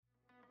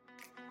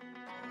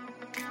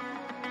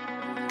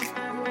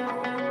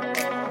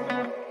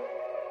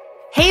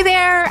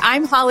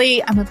I'm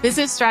Holly. I'm a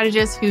business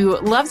strategist who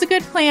loves a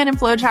good plan and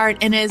flowchart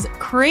and is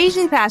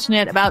crazy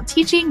passionate about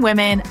teaching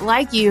women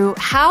like you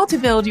how to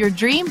build your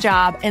dream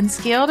job and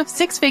scale to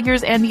six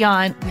figures and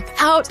beyond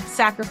without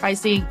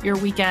sacrificing your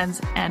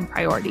weekends and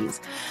priorities.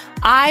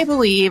 I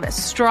believe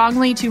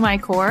strongly to my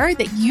core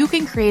that you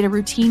can create a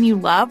routine you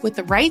love with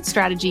the right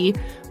strategy,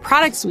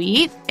 product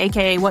suite,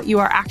 aka what you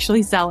are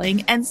actually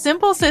selling, and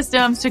simple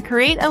systems to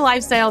create a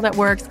lifestyle that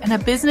works and a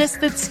business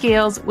that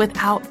scales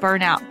without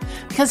burnout.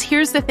 Because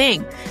here's the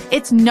thing,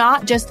 it's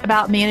not just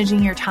about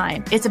managing your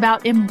time. It's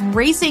about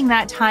embracing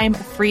that time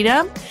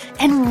freedom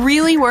and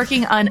really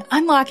working on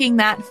unlocking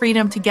that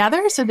freedom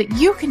together so that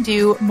you can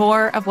do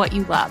more of what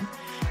you love.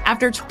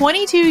 After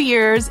 22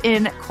 years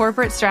in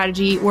corporate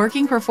strategy,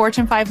 working for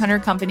Fortune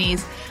 500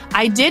 companies,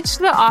 I ditched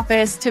the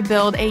office to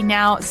build a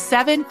now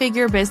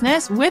seven-figure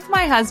business with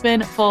my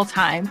husband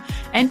full-time.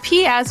 And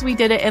P.S., we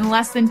did it in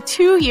less than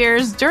 2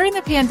 years during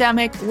the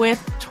pandemic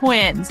with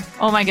twins.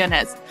 Oh my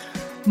goodness.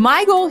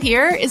 My goal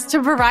here is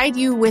to provide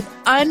you with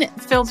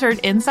unfiltered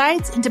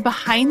insights into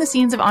behind the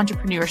scenes of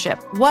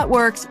entrepreneurship, what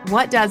works,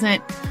 what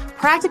doesn't,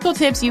 practical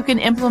tips you can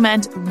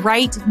implement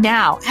right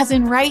now, as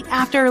in right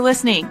after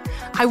listening.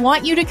 I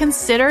want you to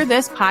consider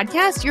this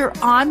podcast your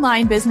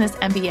online business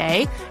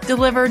MBA,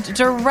 delivered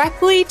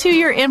directly to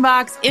your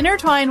inbox,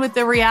 intertwined with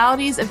the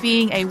realities of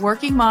being a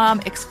working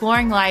mom,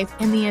 exploring life,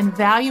 and the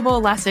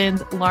invaluable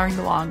lessons learned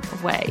along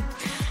the way.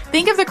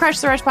 Think of the Crush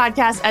the Rush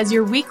podcast as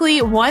your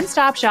weekly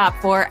one-stop shop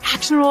for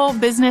actionable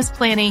business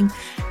planning,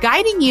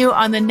 guiding you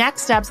on the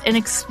next steps and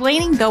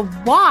explaining the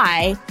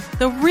why,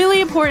 the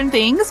really important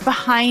things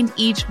behind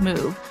each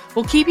move.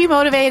 We'll keep you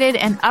motivated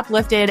and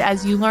uplifted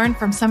as you learn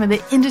from some of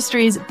the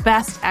industry's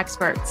best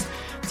experts.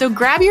 So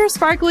grab your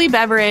sparkly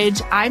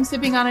beverage, I'm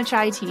sipping on a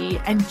chai tea,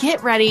 and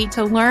get ready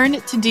to learn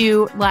to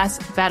do less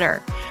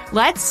better.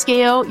 Let's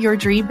scale your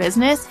dream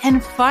business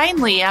and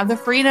finally have the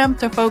freedom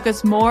to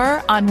focus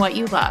more on what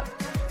you love.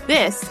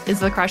 This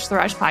is the Crush the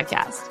Rush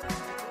podcast.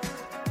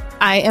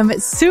 I am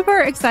super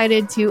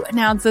excited to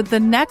announce that the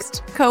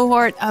next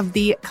cohort of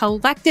the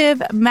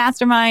Collective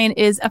Mastermind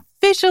is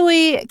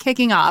officially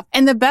kicking off.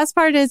 And the best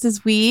part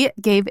is we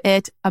gave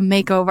it a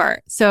makeover.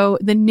 So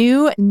the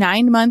new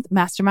 9-month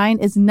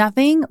mastermind is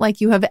nothing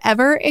like you have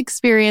ever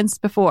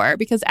experienced before,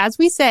 because as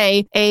we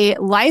say, a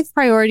life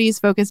priorities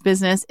focused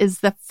business is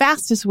the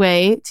fastest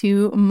way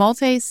to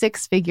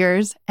multi-six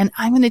figures. And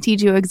I'm going to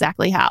teach you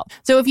exactly how.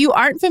 So if you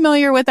aren't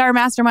familiar with our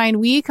mastermind,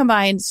 we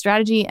combine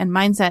strategy and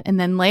mindset and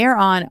then layer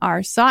on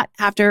our sought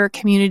after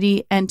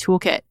community and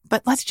toolkit.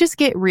 But let's just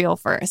get real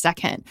for a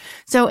second.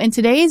 So in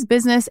today's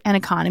business and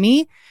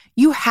economy,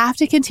 you have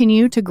to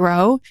continue to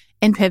grow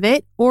and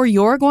pivot or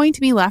you're going to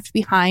be left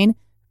behind,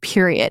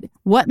 period.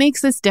 What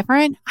makes this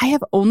different? I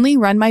have only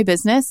run my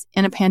business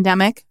in a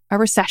pandemic, a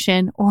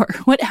recession, or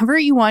whatever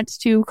you want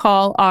to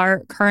call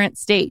our current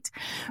state.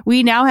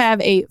 We now have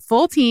a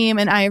full team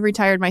and I have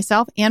retired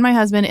myself and my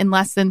husband in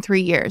less than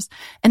 3 years.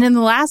 And in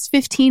the last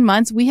 15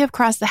 months, we have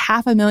crossed the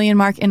 $500,000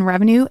 mark in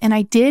revenue. And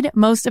I did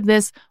most of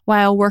this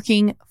while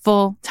working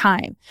full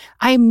time.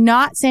 I am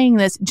not saying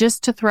this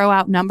just to throw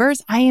out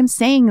numbers. I am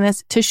saying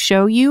this to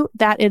show you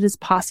that it is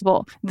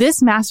possible.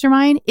 This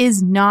mastermind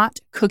is not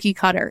cookie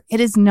cutter. It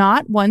is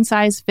not one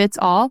size fits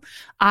all.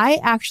 I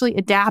actually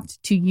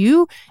adapt to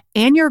you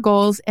and your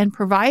goals and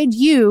provide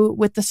you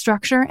with the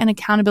structure and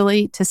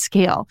accountability to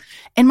scale.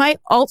 And my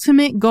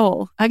ultimate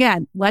goal,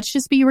 again, let's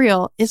just be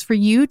real, is for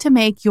you to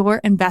make your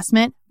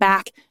investment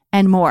back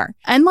and more.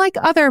 Unlike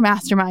other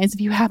masterminds, if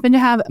you happen to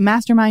have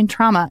mastermind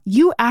trauma,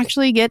 you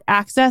actually get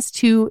access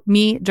to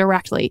me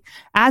directly.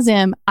 As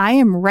in, I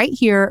am right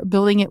here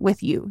building it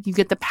with you. You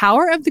get the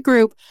power of the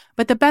group,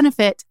 but the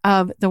benefit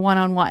of the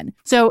one-on-one.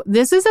 So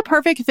this is a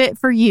perfect fit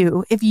for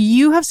you if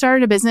you have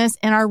started a business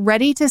and are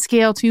ready to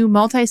scale to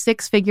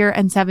multi-six figure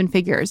and seven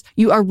figures.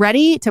 You are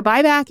ready to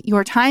buy back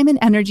your time and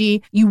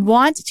energy. You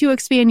want to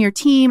expand your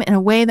team in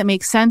a way that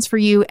makes sense for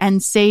you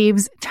and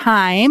saves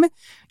time.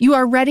 You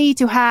are ready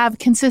to have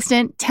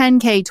consistent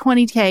 10K,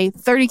 20K,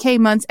 30K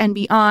months and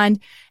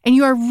beyond. And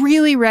you are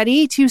really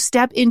ready to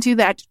step into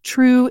that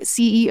true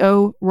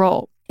CEO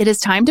role. It is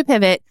time to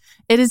pivot.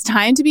 It is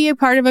time to be a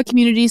part of a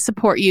community to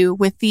support you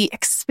with the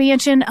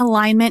expansion,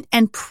 alignment,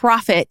 and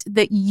profit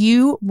that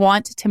you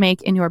want to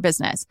make in your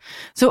business.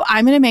 So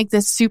I'm going to make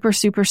this super,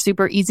 super,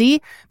 super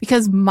easy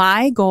because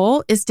my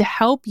goal is to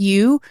help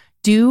you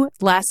do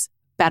less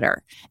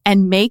better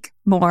and make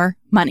more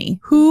money.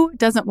 Who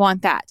doesn't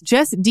want that?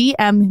 Just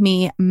DM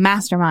me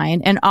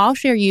mastermind and I'll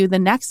share you the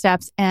next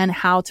steps and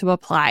how to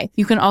apply.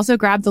 You can also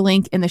grab the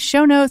link in the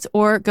show notes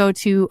or go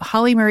to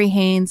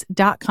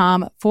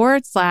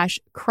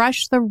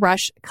hollymariehaynes.com/crush the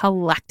rush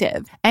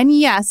collective. And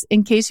yes,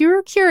 in case you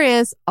were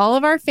curious, all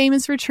of our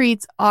famous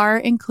retreats are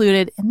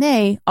included and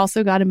they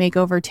also got a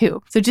makeover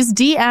too. So just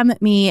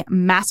DM me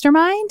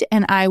mastermind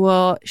and I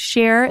will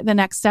share the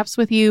next steps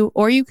with you,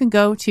 or you can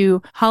go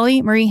to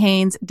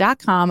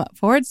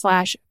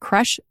hollymariehaynes.com/crush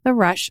the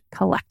rush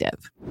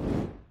collective.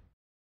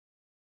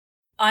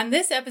 On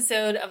this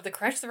episode of the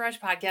Crush the Rush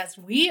podcast,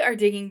 we are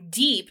digging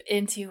deep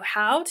into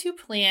how to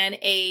plan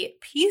a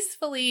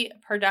peacefully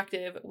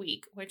productive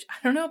week, which I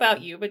don't know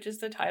about you, but just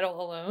the title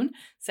alone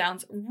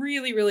sounds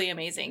really, really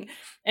amazing.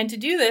 And to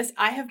do this,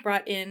 I have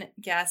brought in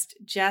guest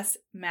Jess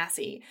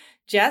Massey.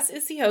 Jess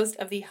is the host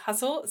of the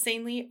Hustle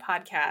Sanely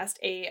podcast,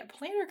 a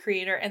planner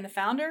creator and the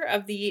founder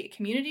of the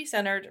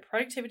community-centered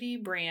productivity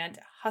brand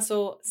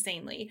Hustle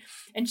Sanely.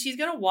 And she's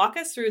going to walk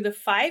us through the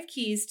 5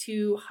 keys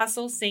to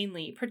hustle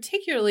sanely,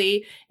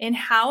 particularly in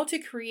how to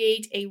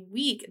create a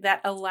week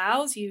that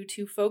allows you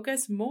to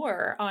focus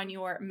more on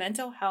your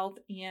mental health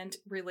and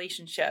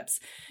relationships.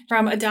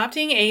 From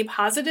adopting a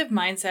positive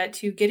mindset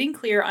to getting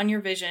clear on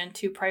your vision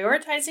to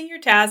prioritizing your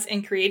tasks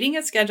and creating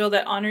a schedule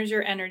that honors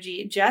your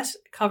energy, Jess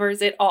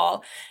covers it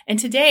all. And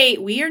today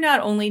we are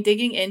not only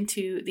digging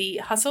into the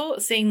Hustle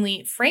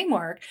Sanely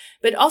framework,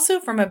 but also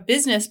from a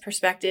business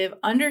perspective,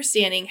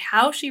 understanding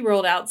how she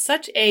rolled out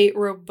such a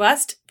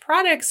robust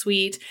product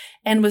suite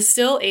and was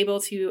still able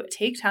to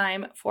take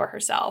time for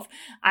herself.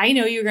 I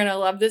know you're going to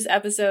love this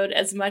episode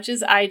as much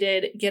as I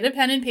did. Get a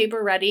pen and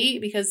paper ready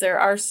because there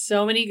are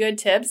so many good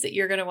tips that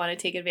you're going to want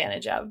to take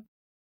advantage of.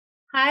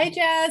 Hi,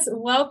 Jess.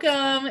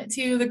 Welcome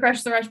to the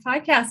Crush the Rush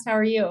podcast. How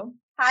are you?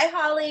 Hi,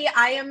 Holly.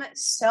 I am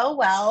so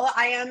well.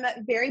 I am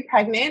very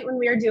pregnant when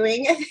we are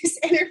doing this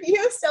interview.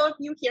 So if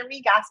you hear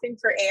me gasping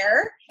for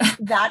air,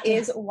 that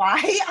is why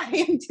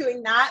I am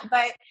doing that.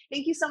 But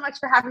thank you so much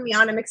for having me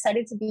on. I'm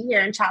excited to be here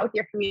and chat with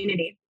your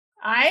community.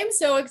 I'm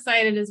so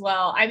excited as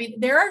well. I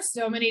mean, there are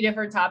so many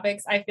different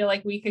topics I feel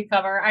like we could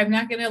cover. I'm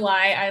not going to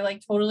lie. I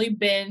totally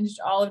binged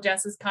all of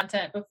Jess's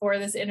content before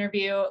this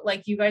interview.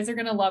 You guys are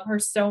going to love her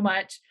so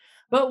much.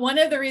 But one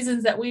of the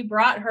reasons that we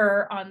brought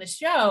her on the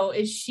show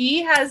is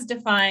she has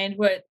defined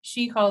what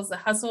she calls the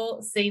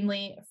Hustle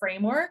Sanely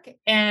framework.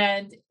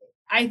 And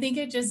I think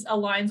it just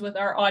aligns with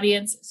our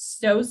audience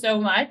so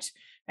much.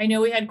 I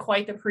know we had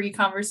quite the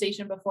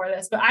pre-conversation before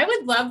this, but I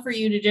would love for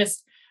you to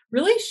just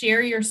really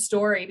share your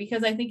story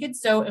because I think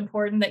it's so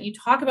important that you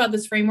talk about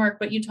this framework,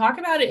 but you talk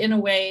about it in a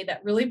way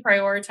that really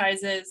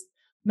prioritizes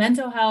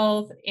mental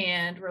health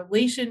and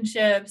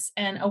relationships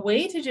and a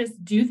way to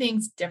just do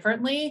things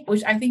differently,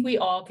 which I think we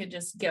all can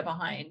just get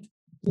behind.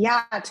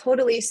 Yeah,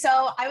 totally.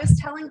 So I was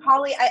telling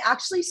Holly, I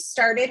actually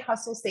started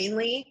Hustle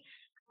Sanely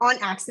on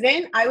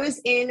accident. I was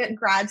in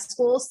grad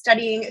school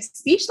studying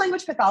speech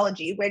language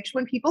pathology, which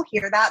when people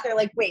hear that, they're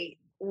like, wait,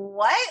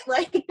 what?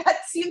 That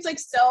seems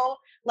so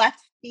left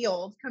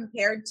field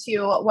compared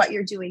to what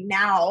you're doing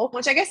now,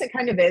 which I guess it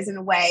kind of is in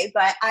a way.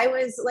 But I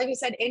was, like I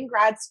said, in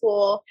grad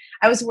school,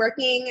 I was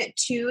working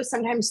 2,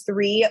 sometimes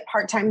 3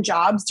 part-time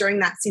jobs during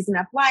that season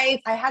of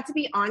life. I had to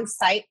be on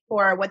site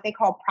for what they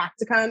call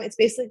practicum. It's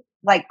basically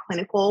like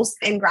clinicals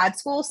in grad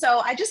school. So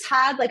I just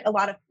had a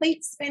lot of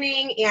plates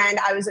spinning and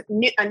I was a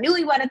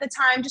newlywed at the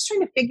time, just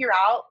trying to figure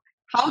out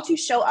how to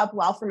show up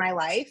well for my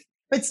life,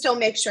 but still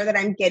make sure that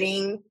I'm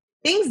getting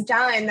things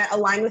done that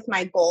align with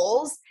my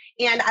goals.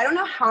 And I don't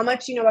know how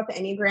much you know about the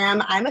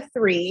Enneagram. I'm a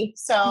 3.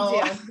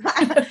 So,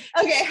 okay,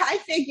 I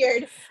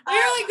figured.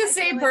 You're the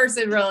same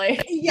person,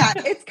 really. Yeah,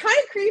 it's kind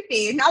of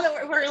creepy. Now that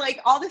we're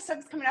all this stuff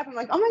is coming up, I'm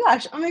like, oh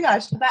my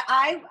gosh. But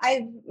I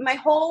my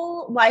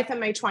whole life in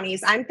my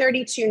 20s, I'm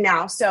 32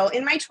 now. So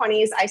in my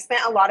 20s, I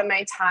spent a lot of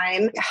my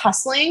time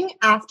hustling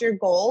after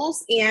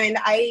goals. And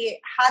I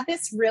had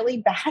this really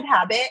bad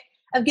habit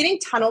of getting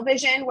tunnel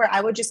vision where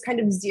I would just kind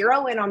of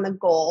zero in on the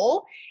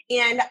goal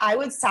and I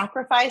would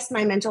sacrifice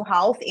my mental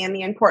health and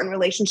the important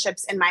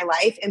relationships in my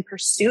life in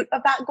pursuit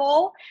of that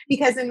goal.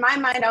 Because in my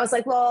mind, I was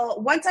like, well,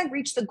 once I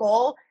reach the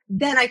goal,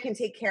 then I can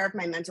take care of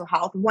my mental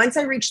health. Once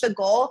I reach the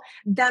goal,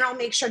 then I'll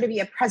make sure to be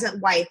a present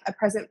wife, a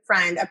present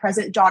friend, a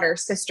present daughter,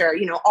 sister,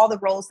 all the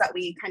roles that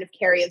we kind of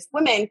carry as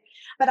women.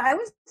 But I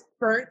was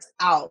burnt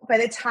out. By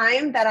the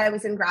time that I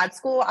was in grad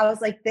school, I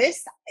was like,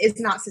 this is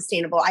not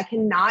sustainable. I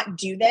cannot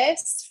do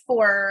this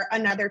for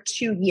another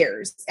 2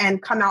 years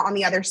and come out on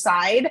the other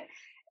side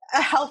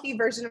a healthy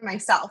version of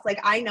myself.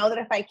 I know that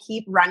if I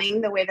keep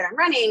running the way that I'm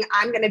running,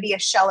 I'm going to be a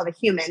shell of a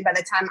human by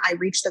the time I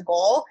reach the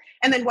goal.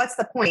 And then what's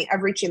the point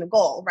of reaching the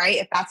goal, right?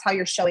 If that's how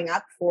you're showing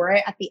up for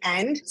it at the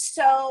end.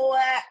 So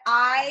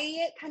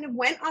I kind of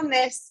went on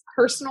this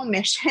personal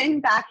mission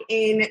back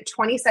in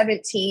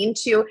 2017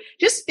 to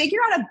just figure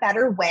out a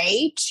better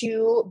way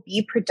to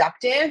be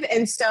productive.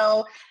 And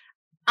so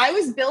I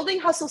was building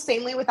Hustle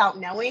Sanely without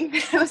knowing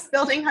I was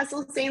building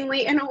Hustle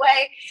Sanely in a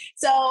way.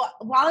 So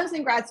while I was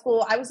in grad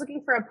school, I was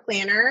looking for a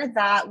planner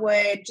that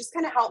would just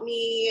kind of help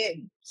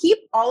me keep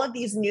all of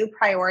these new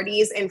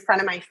priorities in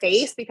front of my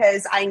face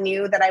because I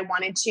knew that I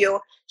wanted to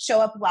show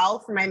up well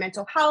for my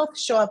mental health,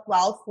 show up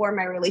well for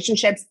my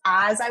relationships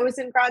as I was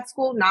in grad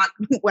school, not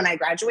when I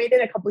graduated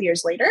a couple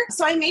years later.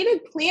 So I made a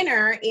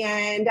planner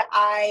and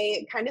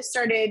I kind of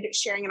started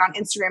sharing it on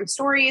Instagram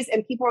stories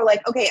and people were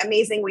like, okay,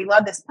 amazing. We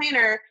love this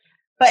planner.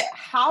 But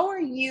how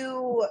are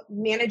you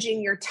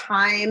managing your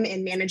time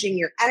and managing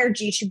your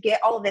energy to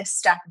get all of this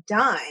stuff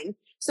done?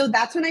 So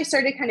that's when I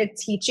started kind of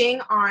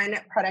teaching on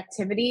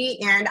productivity.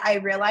 And I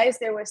realized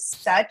there was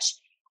such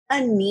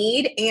a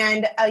need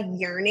and a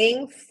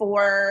yearning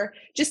for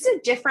just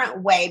a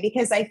different way,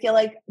 because I feel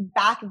like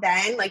back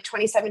then, like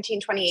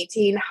 2017,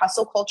 2018,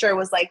 hustle culture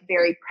was like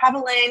very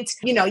prevalent.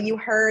 You know, you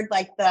heard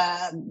like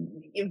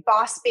the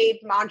boss babe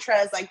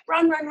mantras, like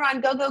run, run, run,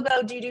 go, go,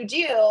 go, do, do,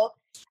 do.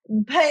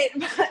 But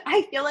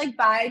I feel like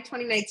by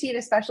 2019,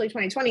 especially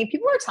 2020,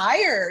 people were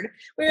tired.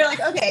 We were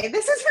like, okay,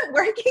 this isn't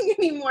working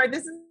anymore.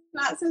 This is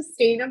not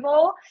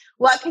sustainable.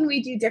 What can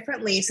we do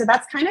differently? So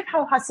that's kind of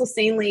how Hustle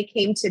Sanely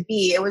came to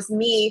be. It was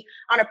me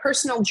on a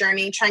personal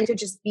journey trying to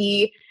just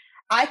be,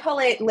 I call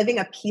it living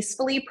a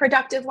peacefully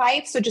productive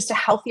life. So just a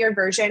healthier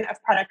version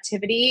of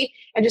productivity,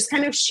 and just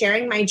kind of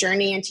sharing my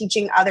journey and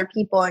teaching other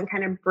people and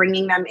kind of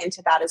bringing them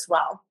into that as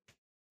well.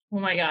 Oh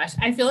my gosh.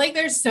 I feel like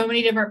there's so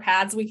many different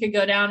paths we could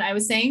go down. I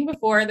was saying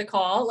before the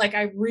call, like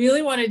I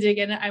really want to dig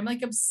in. I'm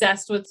like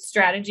obsessed with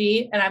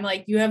strategy, and I'm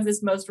like, you have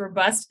this most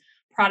robust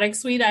product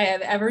suite I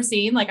have ever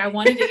seen. Like I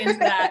want to dig into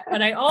that,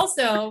 but I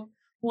also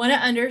want to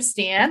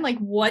understand, like,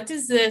 what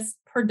does this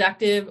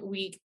productive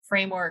week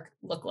framework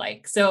look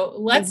like? So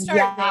let's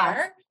start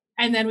there,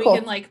 and then we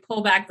can like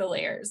pull back the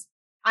layers.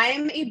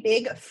 I'm a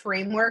big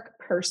framework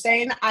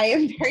person. I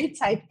am very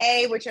type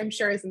A, which I'm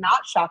sure is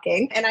not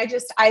shocking. And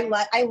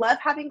I love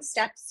having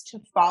steps to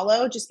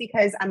follow, just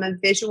because I'm a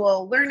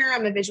visual learner.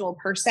 I'm a visual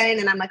person.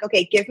 And I'm like,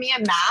 okay, give me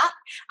a map.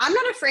 I'm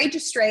not afraid to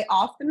stray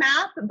off the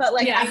map, but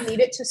like I need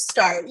it to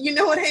start. You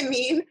know what I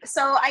mean?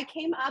 So I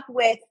came up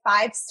with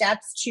 5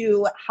 steps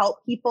to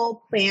help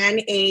people plan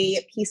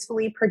a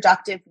peacefully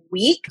productive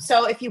week.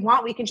 So if you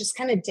want, we can just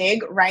kind of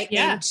dig right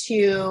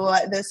into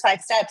those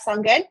 5 steps.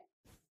 Sound good?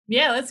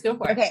 Yeah, let's go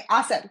for it. Okay,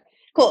 awesome.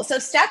 Cool. So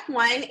step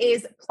 1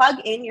 is plug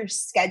in your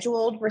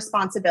scheduled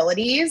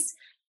responsibilities.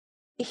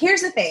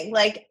 Here's the thing.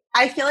 Like,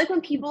 I feel like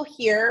when people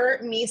hear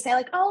me say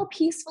like, oh,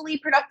 peacefully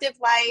productive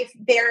life,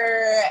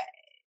 they're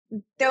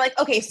like,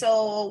 okay,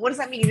 so what does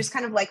that mean? You just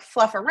kind of like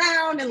fluff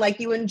around and like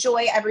you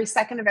enjoy every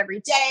second of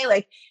every day.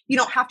 Like you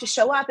don't have to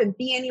show up and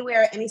be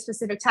anywhere at any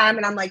specific time.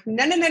 And I'm like,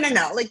 no.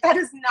 Like that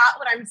is not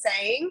what I'm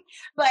saying.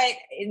 But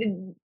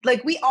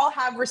like we all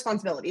have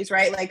responsibilities,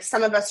 right? Like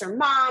some of us are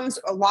moms,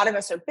 a lot of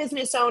us are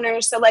business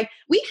owners. So like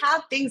we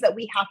have things that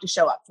we have to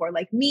show up for,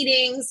 like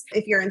meetings.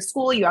 If you're in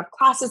school, you have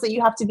classes that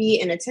you have to be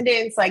in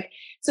attendance. Like,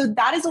 so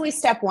that is always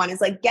step 1,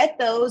 is like get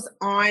those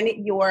on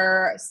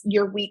your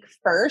week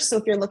first. So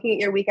if you're looking at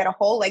your week at a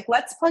whole, like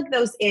let's plug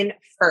those in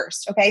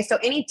first. Okay. So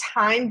any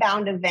time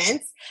bound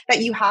events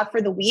that you have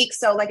for the week.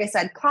 So like I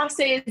said,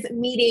 classes,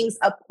 meetings,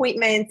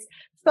 appointments,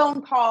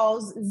 phone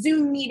calls,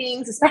 Zoom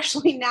meetings,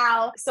 especially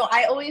now. So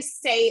I always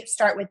say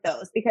start with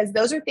those, because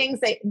those are things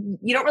that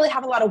you don't really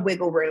have a lot of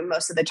wiggle room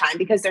most of the time,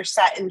 because they're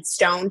set in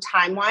stone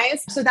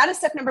time-wise. So that is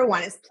step number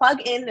 1, is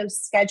plug in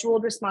those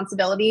scheduled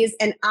responsibilities.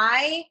 And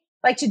I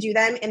like to do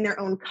them in their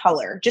own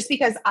color, just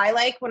because I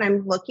like, when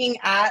I'm looking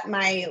at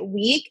my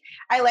week,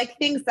 I like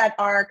things that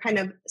are kind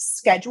of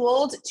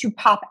scheduled to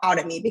pop out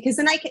at me, because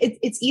then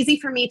it's easy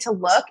for me to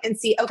look and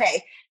see,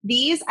 okay,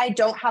 these, I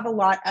don't have a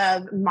lot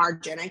of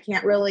margin. I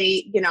can't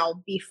really,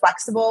 be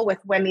flexible with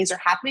when these are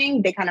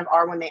happening. They kind of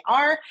are when they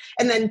are.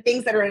 And then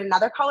things that are in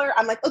another color,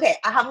 I'm like, okay,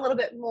 I have a little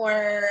bit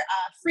more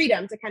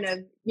freedom to kind of,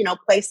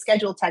 play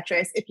schedule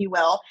Tetris, if you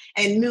will,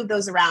 and move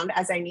those around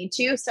as I need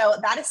to. So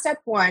that is step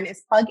 1,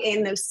 is plug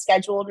in those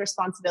scheduled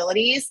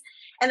responsibilities.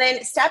 And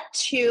then step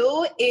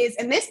 2 is,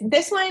 and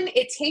this one,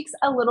 it takes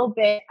a little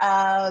bit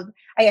of,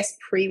 I guess,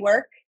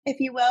 pre-work, if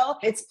you will.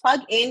 It's plug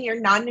in your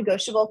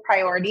non-negotiable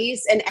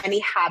priorities and any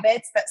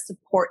habits that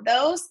support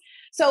those.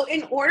 So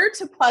in order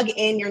to plug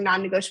in your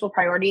non-negotiable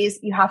priorities,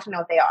 you have to know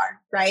what they are,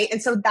 right?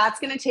 And so that's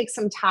going to take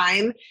some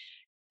time.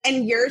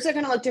 And yours are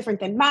going to look different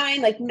than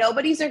mine. Like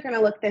nobody's are going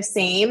to look the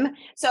same.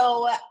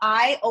 So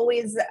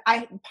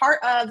part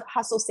of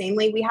Hustle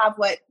Sanely, we have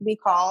what we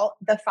call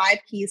the 5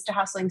 keys to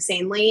hustling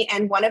sanely.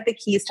 And one of the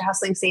keys to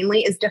hustling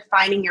sanely is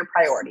defining your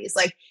priorities.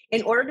 Like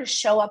in order to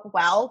show up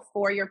well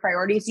for your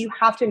priorities, you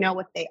have to know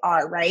what they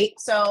are, right?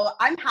 So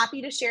I'm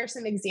happy to share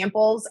some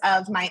examples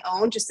of my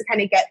own, just to kind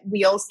of get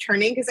wheels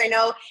turning, because I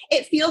know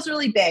it feels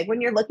really big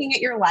when you're looking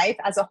at your life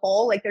as a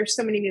whole. Like there's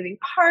so many moving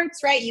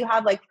parts, right? You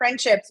have like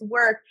friendships,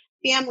 work,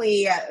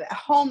 family,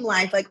 home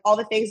life, like all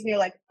the things. And you're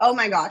like, oh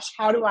my gosh,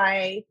 how do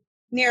I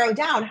narrow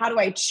down? How do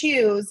I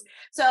choose?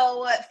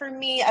 So for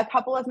me, a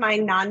couple of my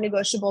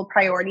non-negotiable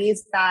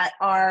priorities that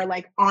are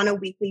like on a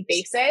weekly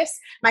basis,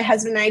 my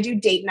husband and I do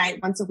date night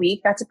once a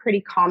week. That's a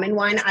pretty common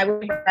one, I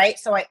would write.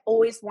 So I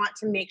always want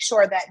to make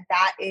sure that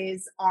that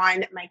is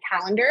on my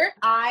calendar.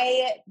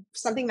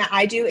 Something that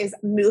I do is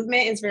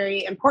movement is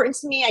very important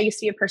to me. I used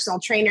to be a personal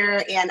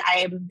trainer, and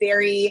I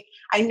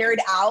nerd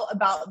out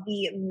about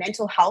the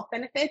mental health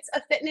benefits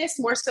of fitness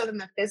more so than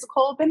the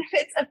physical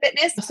benefits of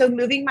fitness. So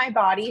moving my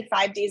body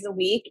 5 days a week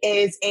week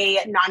is a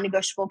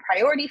non-negotiable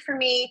priority for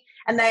me.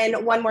 And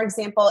then one more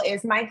example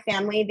is my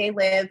family. They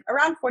live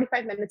around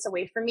 45 minutes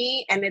away from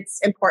me, and it's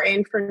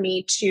important for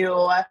me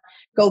to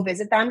go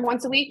visit them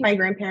once a week. My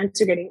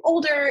grandparents are getting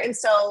older, and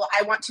so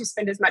I want to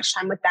spend as much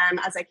time with them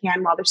as I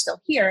can while they're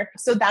still here.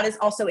 So that is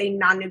also a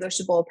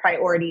non-negotiable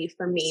priority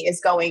for me,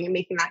 is going and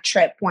making that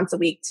trip once a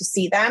week to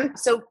see them.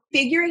 So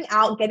figuring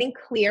out, getting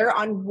clear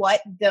on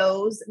what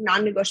those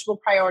non-negotiable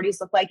priorities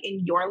look like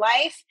in your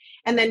life,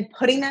 and then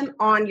putting them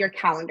on your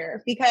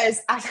calendar.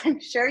 Because as I'm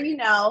sure you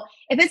know,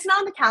 if it's not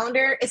on the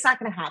calendar, it's not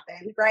going to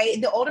happen,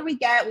 right? The older we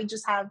get, we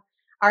just have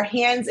our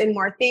hands in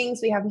more things.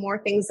 We have more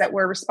things that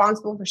we're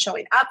responsible for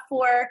showing up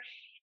for.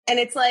 And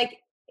it's like,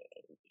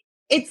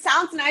 it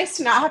sounds nice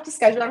to not have to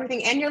schedule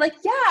everything. And you're like,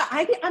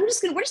 yeah, we're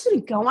just going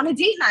to go on a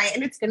date night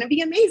and it's going to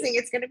be amazing.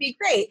 It's going to be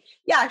great.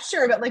 Yeah,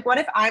 sure. But like, what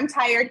if I'm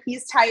tired?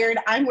 He's tired.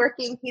 I'm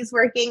working. He's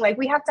working. Like,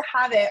 we have to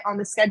have it on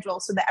the schedule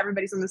so that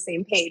everybody's on the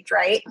same page,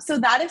 right? So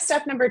that is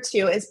step number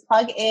 2, is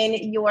plug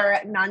in your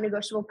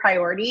non-negotiable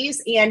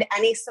priorities and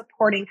any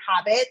supporting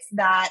habits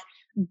that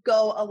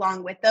go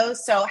along with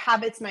those. So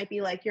habits might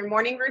be like your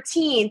morning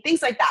routine,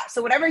 things like that.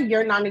 So whatever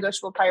your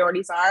non-negotiable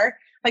priorities are,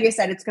 like I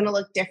said, it's going to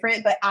look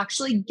different, but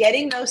actually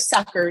getting those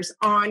suckers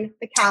on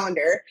the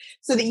calendar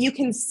so that you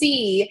can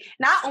see,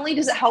 not only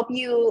does it help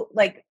you,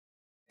 like,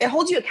 it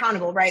holds you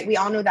accountable, right? We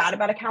all know that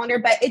about a calendar,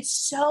 but it's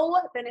so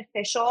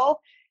beneficial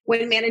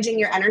when managing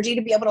your energy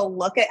to be able to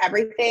look at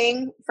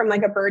everything from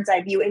like a bird's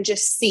eye view and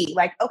just see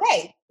like,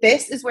 okay,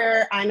 this is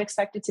where I'm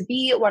expected to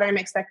be, what I'm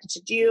expected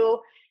to do.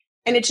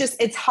 And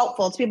it's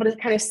helpful to be able to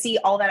kind of see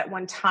all that at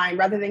one time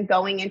rather than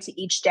going into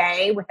each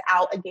day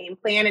without a game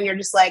plan. And you're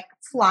just like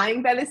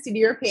flying by the seat of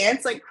your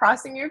pants, like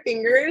crossing your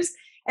fingers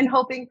and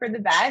hoping for the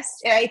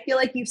best. And I feel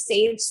like you've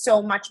saved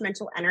so much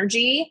mental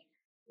energy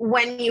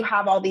when you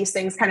have all these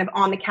things kind of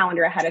on the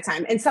calendar ahead of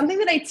time. And something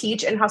that I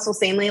teach in Hustle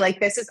Sanely,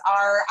 like this is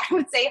our, I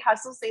would say,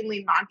 Hustle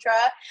Sanely mantra,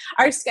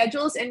 our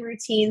schedules and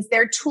routines,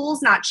 they're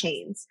tools, not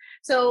chains.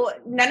 So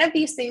none of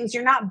these things,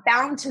 you're not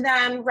bound to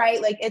them,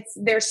 right? Like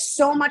there's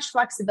so much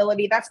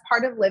flexibility. That's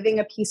part of living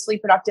a peacefully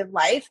productive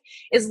life,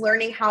 is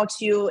learning how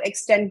to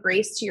extend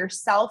grace to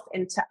yourself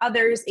and to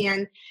others,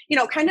 and, you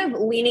know, kind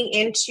of leaning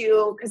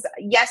into, because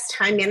yes,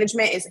 time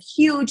management is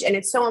huge and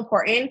it's so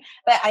important,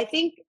 but I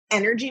think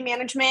energy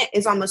management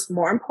is almost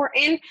more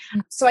important.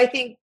 So I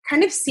think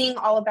kind of seeing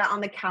all of that on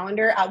the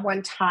calendar at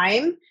one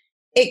time,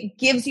 it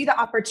gives you the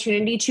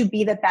opportunity to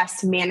be the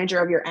best manager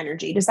of your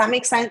energy. Does that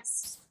make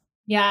sense?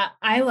 Yeah,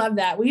 I love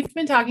that. We've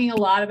been talking a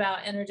lot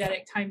about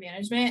energetic time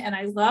management, and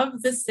I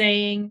love the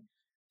saying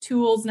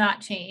tools, not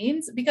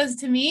chains, because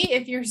to me,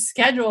 if your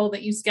schedule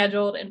that you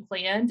scheduled and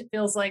planned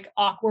feels like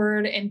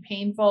awkward and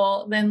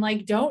painful, then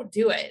like don't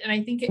do it. And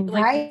I think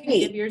like you can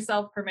give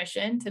yourself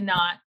permission to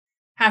not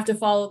have to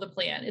follow the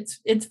plan.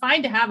 It's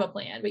fine to have a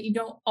plan, but you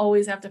don't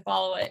always have to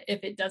follow it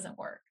if it doesn't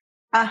work.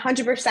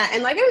 100%.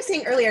 And like I was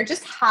saying earlier,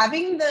 just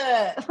having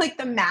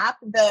the map,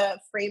 the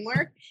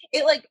framework,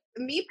 it, like,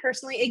 me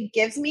personally, it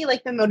gives me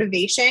like the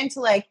motivation to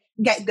like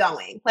get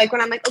going. Like when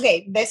I'm like,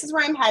 okay, this is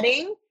where I'm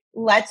heading,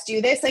 let's do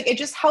this. Like, it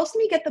just helps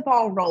me get the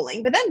ball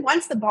rolling. But then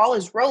once the ball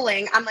is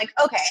rolling, I'm like,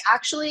 okay,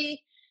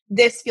 actually,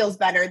 this feels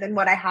better than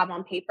what I have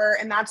on paper.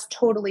 And that's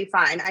totally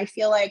fine. I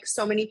feel like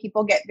so many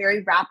people get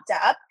very wrapped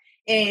up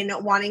in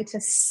wanting to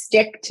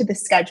stick to the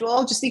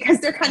schedule just because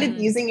they're kind of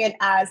using it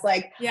as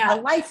like a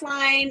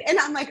lifeline. And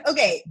I'm like,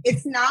 okay,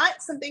 it's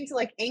not something to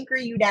like anchor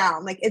you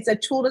down. Like, it's a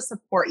tool to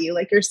support you.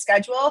 Like, your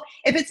schedule,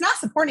 if it's not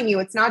supporting you,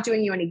 it's not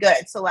doing you any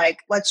good. So like,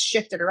 let's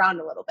shift it around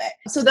a little bit.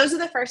 So those are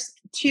the first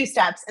 2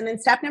 steps. And then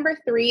step number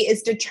 3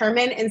 is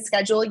determine and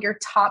schedule your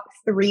top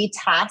 3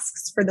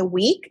 tasks for the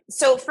week.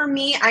 So for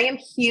me, I am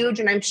huge,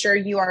 and I'm sure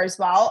you are as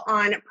well,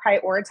 on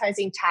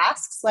prioritizing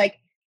tasks. Like,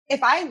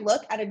 if I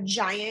look at a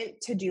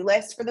giant to-do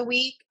list for the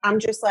week, I'm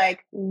just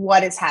like,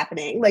 what is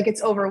happening? Like,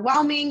 it's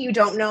overwhelming. You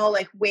don't know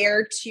like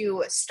where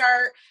to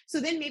start. So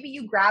then maybe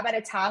you grab at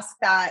a task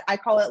that I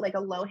call it like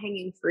a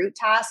low-hanging fruit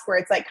task, where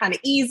it's like kind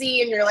of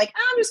easy and you're like,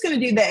 I'm just going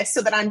to do this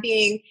so that I'm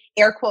being,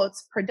 air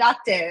quotes,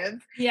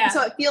 productive. Yeah.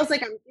 So it feels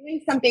like I'm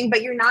doing something,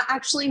 but you're not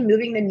actually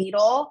moving the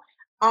needle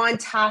on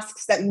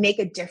tasks that make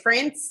a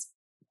difference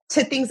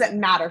to things that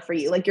matter for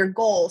you, like your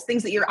goals,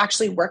 things that you're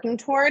actually working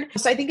toward.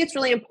 So I think it's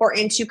really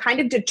important to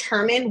kind of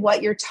determine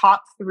what your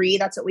top 3,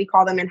 that's what we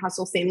call them in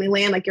Hustle Sanely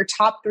land, like your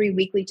top 3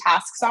 weekly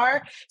tasks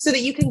are, so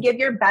that you can give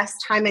your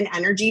best time and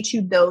energy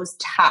to those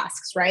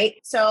tasks, right?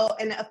 So,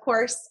 and of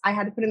course, I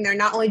had to put in there,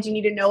 not only do you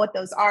need to know what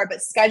those are,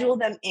 but schedule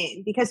them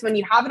in, because when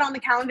you have it on the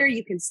calendar,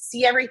 you can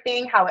see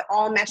everything, how it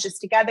all meshes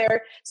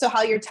together. So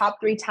how your top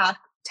 3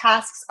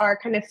 tasks are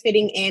kind of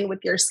fitting in with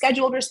your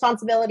scheduled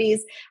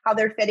responsibilities, how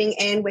they're fitting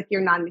in with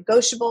your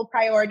non-negotiable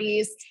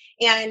priorities.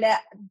 And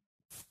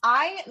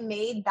I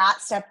made that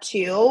step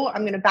 2.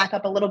 I'm going to back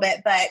up a little bit,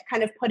 but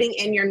kind of putting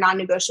in your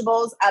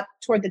non-negotiables up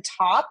toward the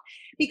top,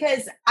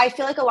 because I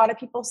feel like a lot of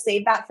people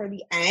save that for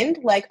the end.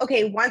 Like,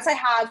 okay, once I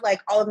have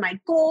like all of my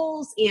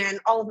goals and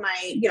all of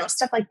my,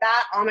 stuff like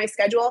that on my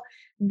schedule,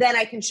 then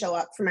I can show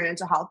up for my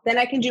mental health. Then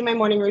I can do my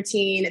morning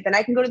routine. Then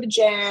I can go to the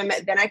gym.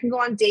 Then I can go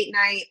on date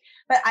night.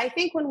 But I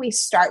think when we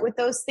start with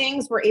those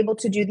things, we're able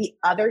to do the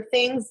other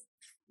things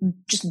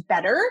just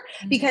better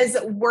because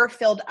we're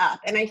filled up.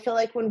 And I feel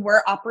like when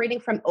we're operating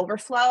from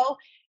overflow,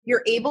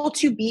 you're able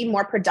to be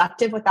more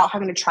productive without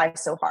having to try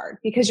so hard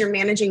because you're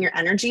managing your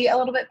energy a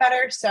little bit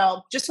better.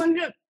 So just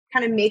wanted to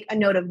kind of make a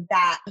note of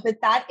that. But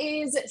that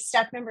is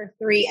step number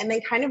 3. And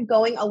then kind of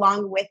going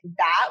along with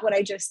that, what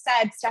I just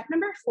said, step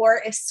number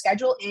 4 is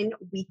schedule in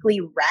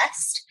weekly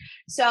rest.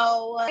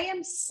 So I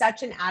am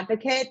such an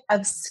advocate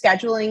of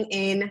scheduling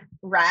in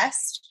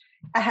rest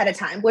ahead of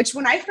time, which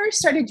when I first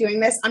started doing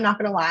this, I'm not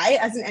going to lie,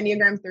 as an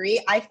Enneagram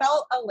 3, I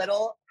felt a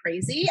little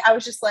crazy. I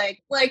was just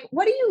like,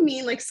 what do you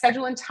mean like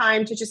schedule in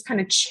time to just kind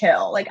of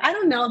chill? Like, I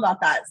don't know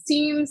about that.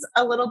 Seems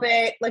a little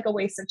bit like a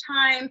waste of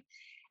time.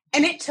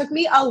 And it took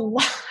me a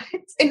lot,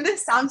 and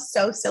this sounds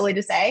so silly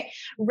to say,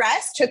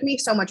 rest took me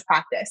so much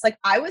practice. Like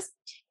I was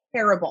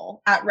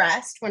terrible at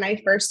rest when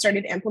I first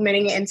started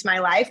implementing it into my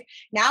life.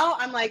 Now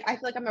I'm like, I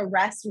feel like I'm a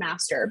rest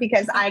master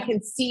because I've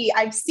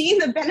seen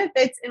the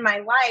benefits in my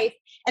life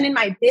and in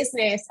my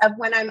business of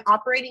when I'm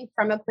operating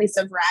from a place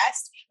of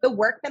rest, the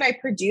work that I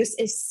produce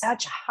is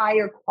such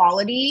higher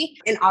quality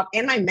and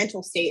my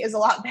mental state is a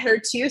lot better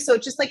too. So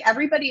it's just like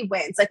everybody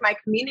wins. Like my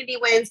community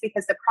wins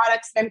because the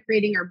products that I'm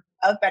creating are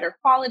of better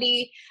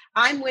quality.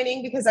 I'm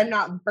winning because I'm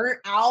not burnt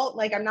out.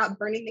 Like I'm not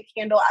burning the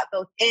candle at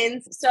both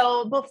ends.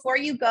 So before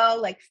you go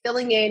like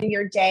filling in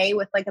your day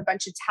with like a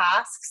bunch of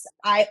tasks,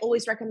 I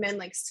always recommend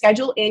like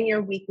schedule in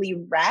your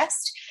weekly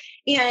rest.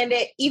 And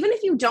even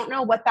if you don't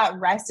know what that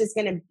rest is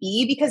going to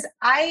be, because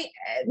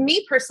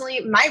me personally,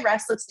 my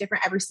rest looks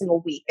different every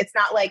single week. It's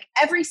not like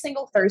every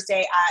single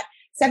Thursday at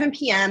 7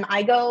 p.m.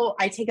 I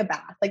take a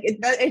bath. Like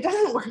it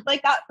doesn't work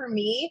like that for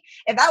me.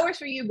 If that works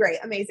for you, great,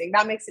 amazing.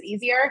 That makes it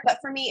easier. But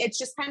for me, it's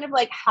just kind of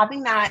like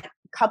having that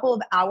couple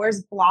of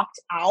hours blocked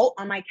out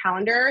on my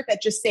calendar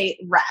that just say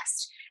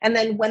rest. And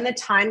then when the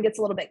time gets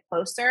a little bit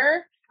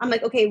closer, I'm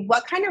like, okay,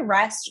 what kind of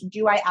rest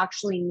do I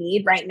actually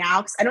need right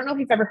now? Because I don't know if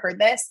you've ever heard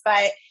this,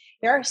 but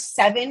there are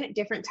 7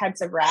 different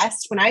types of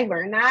rest. When I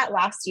learned that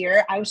last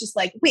year, I was just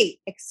like, wait,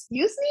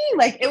 excuse me?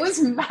 Like it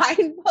was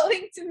mind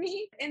blowing to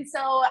me. And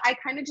so I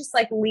kind of just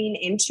like lean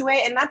into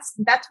it. And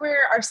that's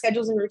where our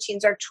schedules and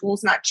routines, our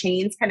tools, not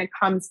chains, kind of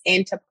comes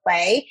into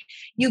play.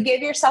 You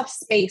give yourself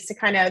space to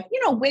kind of,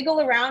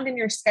 wiggle around in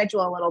your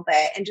schedule a little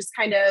bit and just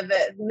kind of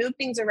move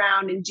things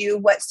around and do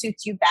what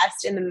suits you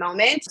best in the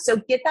moment. So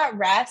get that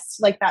rest,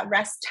 like that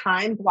rest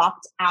time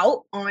blocked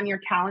out on your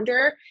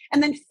calendar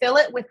and then fill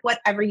it with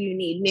whatever you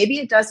need. Maybe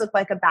it does look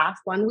like a bath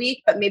one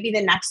week, but maybe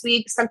the next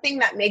week, something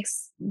that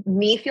makes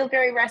me feel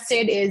very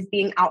rested is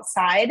being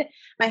outside.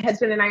 My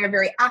husband and I are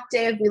very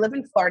active. We live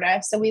in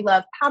Florida, so we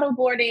love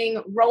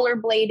paddleboarding,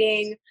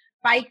 rollerblading,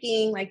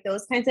 biking, like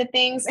those kinds of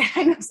things. And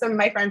I know some of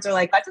my friends are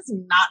like, that does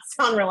not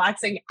sound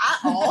relaxing at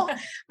all.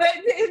 but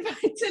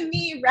to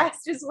me,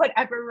 rest is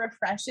whatever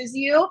refreshes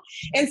you.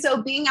 And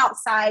so being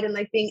outside and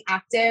like being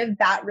active,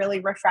 that really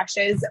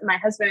refreshes my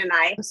husband and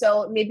I.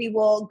 So maybe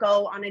we'll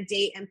go on a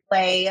date and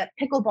play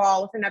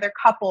pickleball with another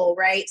couple,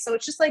 right? So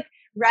it's just like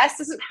rest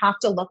doesn't have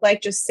to look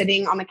like just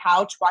sitting on the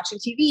couch watching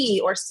TV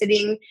or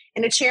sitting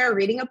in a chair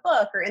reading a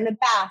book or in the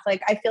bath.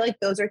 Like I feel like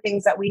those are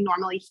things that we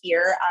normally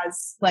hear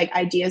as like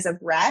ideas of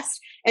rest.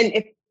 And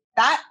if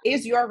that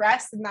is your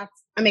rest, then that's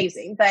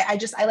amazing. But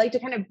I like to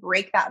kind of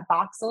break that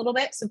box a little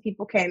bit so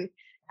people can,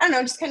 I don't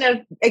know, just kind of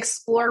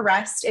explore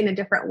rest in a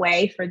different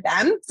way for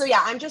them. So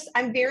yeah,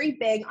 I'm very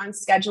big on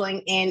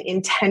scheduling in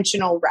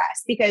intentional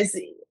rest because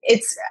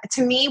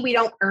to me, we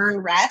don't earn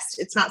rest.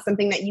 It's not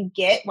something that you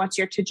get once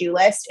your to-do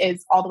list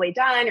is all the way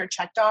done or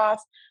checked off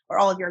or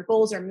all of your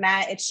goals are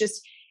met. It's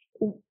just,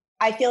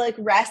 I feel like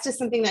rest is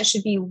something that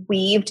should be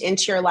weaved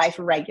into your life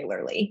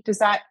regularly. Does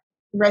that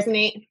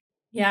resonate?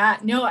 Yeah,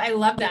 no, I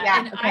love that. Yeah,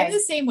 and okay. I'm the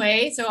same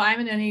way. So I'm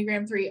an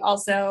Enneagram 3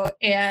 also.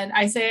 And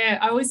I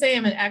always say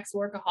I'm an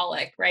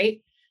ex-workaholic,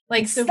 right?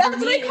 Like, so that's for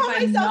me, what I call if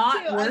I'm myself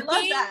not too. working, I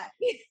love that.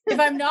 if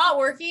I'm not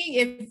working,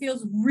 it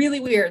feels really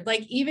weird,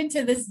 like even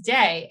to this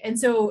day. And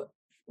so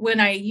when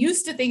I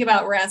used to think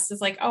about rest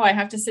as like, oh, I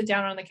have to sit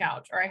down on the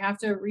couch or I have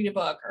to read a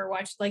book or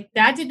watch, like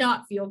that did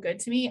not feel good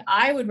to me.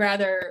 I would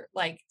rather,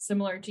 like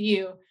similar to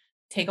you,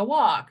 take a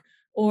walk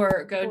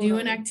or go do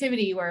an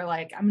activity where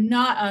like I'm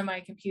not on my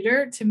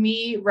computer. To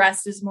me,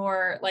 rest is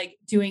more like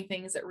doing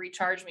things that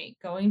recharge me,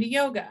 going to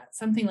yoga,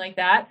 something like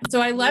that. So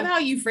I love how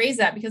you phrase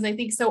that because I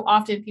think so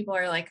often people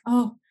are like,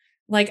 oh,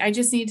 like I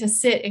just need to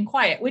sit in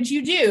quiet, which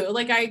you do.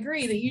 Like I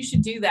agree that you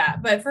should do that.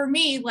 But for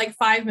me, like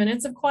 5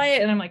 minutes of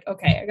quiet and I'm like,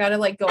 okay, I got to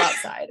like go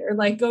outside or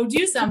like go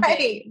do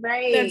something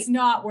right. that's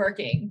not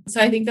working. So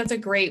I think that's a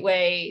great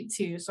way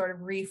to sort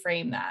of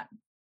reframe that.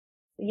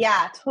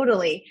 Yeah,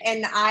 totally.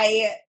 And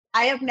I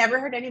have never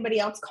heard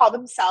anybody else call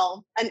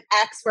themselves an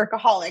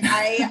ex-workaholic.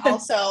 I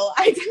also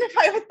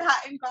identify with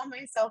that and call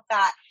myself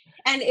that.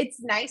 And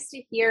it's nice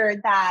to hear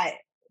that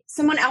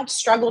someone else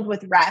struggled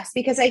with rest,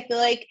 because I feel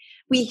like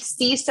we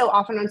see so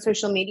often on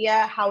social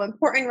media how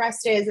important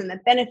rest is and the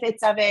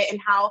benefits of it and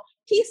how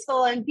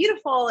peaceful and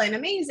beautiful and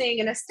amazing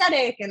and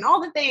aesthetic and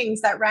all the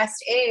things that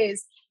rest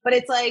is. But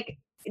it's like,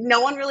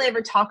 no one really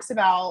ever talks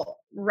about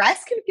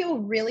rest can feel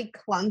really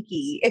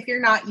clunky if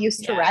you're not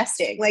used to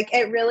resting. Like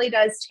it really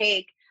does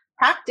take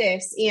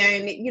practice.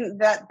 And you know,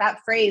 that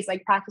phrase,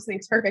 like practice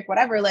makes perfect,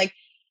 whatever, like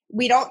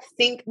we don't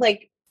think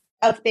like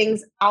of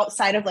things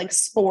outside of like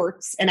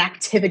sports and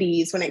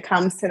activities when it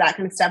comes to that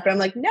kind of stuff. But I'm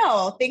like,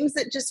 no, things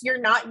that just you're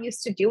not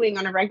used to doing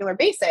on a regular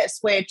basis,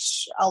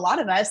 which a lot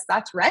of us,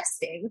 that's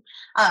resting.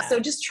 So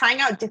just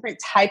trying out different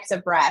types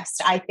of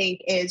rest, I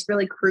think is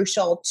really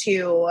crucial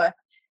to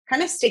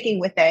kind of sticking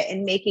with it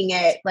and making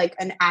it like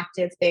an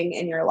active thing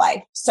in your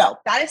life. So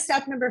that is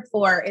step number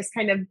 4, is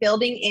kind of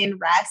building in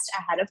rest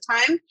ahead of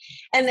time.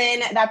 And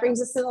then that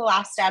brings us to the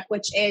last step,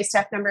 which is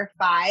step number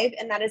 5.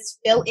 And that is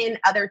fill in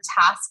other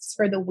tasks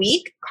for the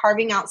week,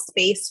 carving out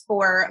space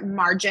for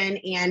margin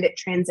and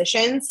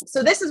transitions.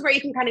 So this is where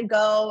you can kind of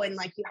go and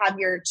like you have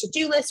your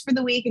to-do list for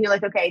the week and you're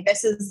like, okay,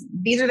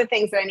 these are the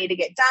things that I need to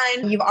get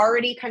done. You've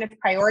already kind of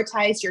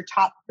prioritized your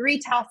top 3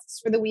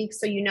 tasks for the week.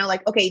 So you know,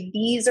 like, okay,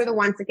 these are the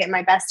ones that get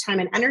my best time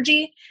and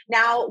energy.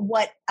 Now,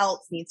 what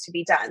else needs to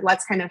be done?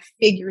 Let's kind of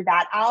figure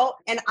that out.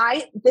 And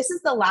this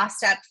is the last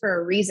step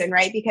for a reason,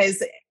 right?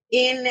 Because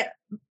in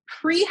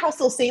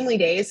pre-hustle samely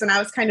days, when I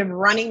was kind of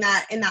running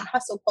that in that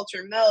hustle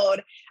culture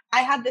mode,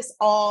 I had this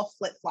all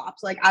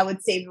flip-flopped. Like I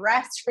would save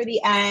rest for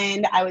the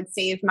end. I would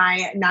save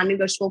my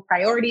non-negotiable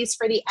priorities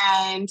for the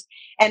end.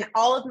 And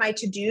all of my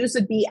to-dos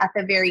would be at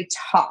the very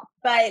top.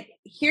 But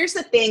here's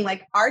the thing,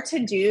 like our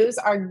to-dos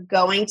are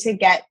going to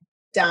get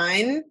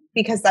done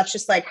because that's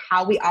just like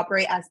how we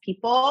operate as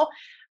people.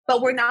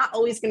 But we're not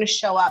always going to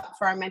show up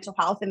for our mental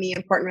health and the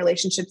important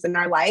relationships in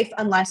our life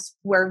unless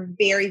we're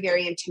very,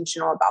 very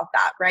intentional about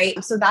that,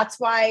 right? So that's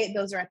why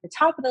those are at the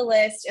top of the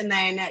list. And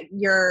then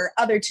your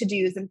other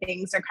to-dos and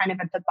things are kind of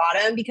at the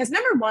bottom, because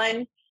number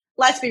one,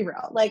 let's be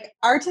real, like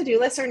our to-do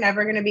lists are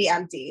never going to be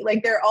empty.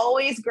 Like they're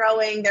always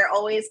growing. They're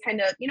always kind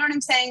of, you know what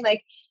I'm saying?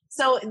 Like,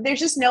 so there's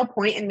just no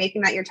point in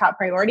making that your top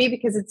priority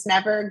because it's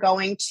never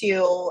going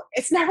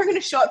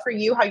to show up for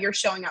you how you're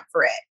showing up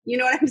for it. You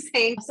know what I'm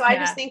saying? So I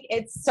just think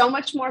it's so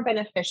much more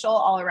beneficial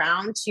all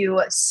around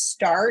to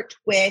start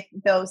with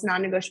those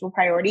non-negotiable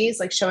priorities,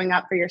 like showing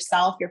up for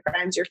yourself, your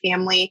friends, your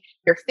family,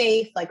 your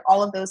faith, like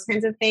all of those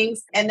kinds of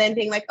things. And then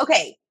being like,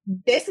 okay,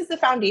 this is the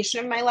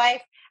foundation of my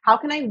life. How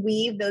can I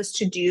weave those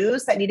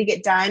to-dos that need to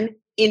get done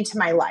into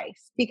my life?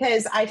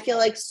 Because I feel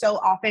like so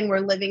often we're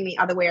living the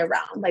other way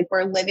around. Like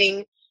we're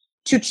living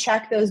to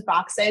check those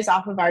boxes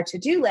off of our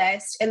to-do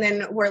list. And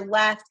then we're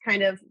left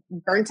kind of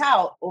burnt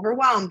out,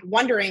 overwhelmed,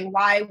 wondering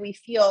why we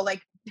feel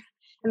like,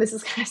 and this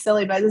is kind of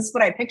silly, but this is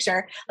what I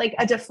picture, like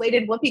a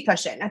deflated whoopee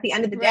cushion at the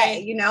end of the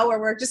day, you know, where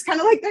we're just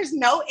kind of like, there's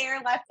no air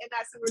left in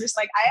us. And we're just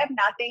like, I have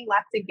nothing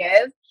left to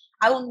give.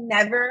 I will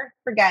never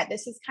forget.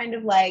 This is kind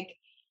of like,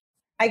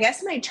 I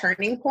guess my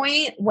turning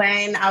point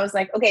when I was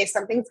like, okay,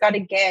 something's got to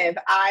give.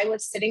 I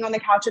was sitting on the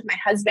couch with my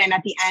husband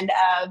at the end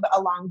of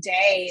a long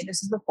day.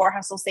 This was before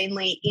Hustle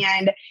Sanely.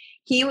 And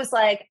he was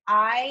like,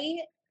 I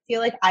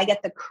feel like I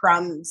get the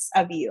crumbs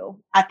of you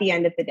at the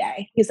end of the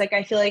day. He's like,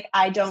 I feel like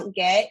I don't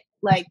get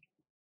like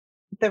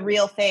the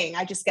real thing.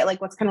 I just get like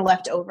what's kind of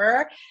left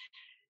over.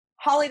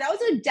 Holly, that was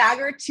a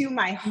dagger to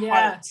my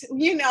heart,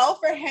 you know,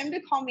 for him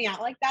to call me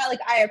out like that. Like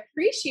I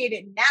appreciate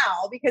it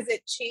now because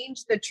it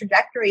changed the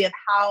trajectory of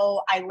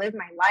how I live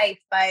my life.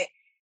 But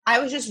I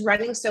was just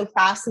running so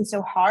fast and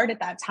so hard at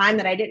that time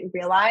that I didn't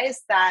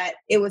realize that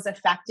it was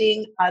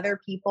affecting other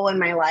people in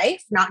my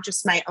life, not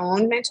just my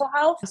own mental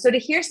health. So to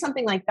hear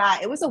something like that,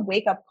 it was a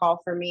wake-up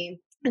call for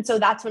me. And so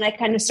that's when I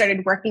kind of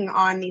started working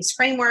on these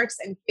frameworks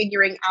and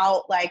figuring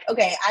out like,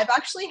 okay, I've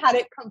actually had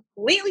it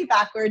completely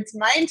backwards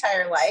my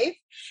entire life.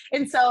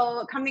 And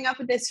so coming up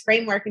with this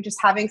framework and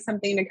just having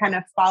something to kind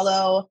of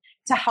follow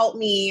to help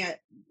me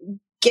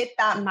get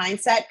that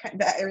mindset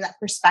or that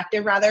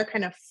perspective rather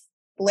kind of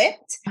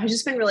flipped has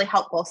just been really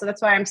helpful. So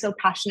that's why I'm so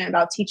passionate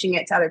about teaching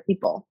it to other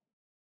people.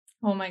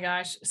 Oh my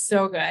gosh,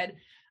 so good.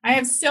 I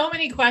have so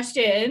many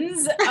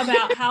questions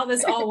about how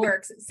this all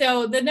works.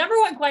 So the number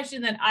one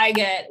question that I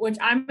get, which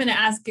I'm going to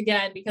ask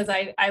again, because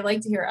I like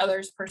to hear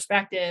others'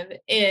 perspective,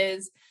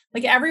 is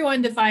like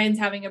everyone defines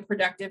having a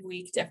productive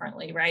week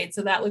differently, right?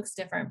 So that looks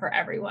different for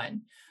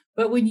everyone.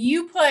 But when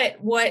you put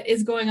what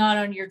is going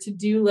on your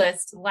to-do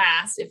list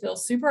last, it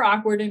feels super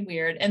awkward and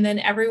weird. And then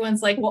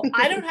everyone's like, well,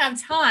 I don't have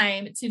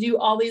time to do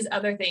all these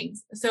other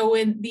things. So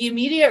when the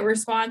immediate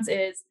response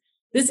is,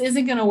 this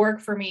isn't going to work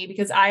for me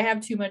because I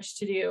have too much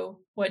to do,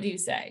 what do you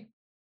say?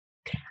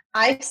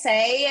 I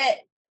say,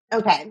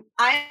 okay,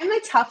 I'm a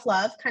tough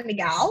love kind of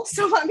gal.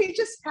 So let me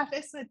just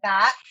preface with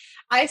that.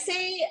 I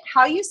say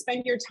how you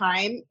spend your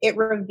time, it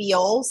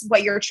reveals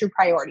what your true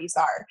priorities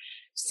are.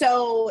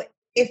 So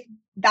if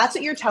that's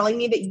what you're telling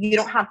me, that you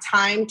don't have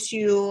time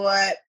to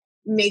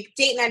make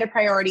date night a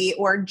priority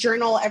or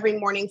journal every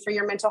morning for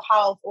your mental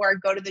health or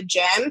go to the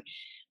gym,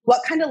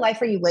 what kind of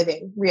life are you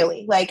living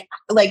really? Like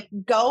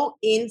go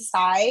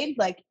inside,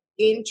 like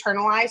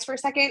internalize for a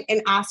second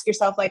and ask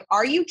yourself, like,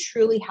 are you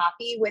truly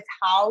happy with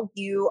how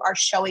you are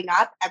showing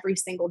up every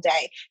single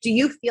day? Do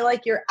you feel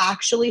like you're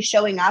actually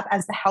showing up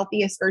as the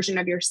healthiest version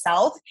of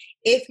yourself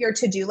if your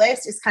to-do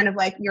list is kind of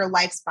like your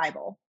life's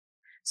Bible?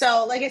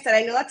 So like I said,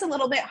 I know that's a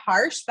little bit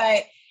harsh,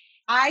 but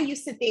I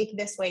used to think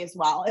this way as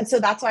well. And so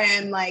that's why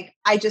I'm like,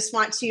 I just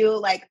want to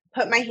like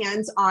put my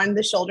hands on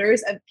the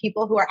shoulders of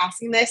people who are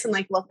asking this and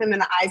like look them in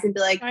the eyes and be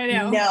like,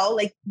 no,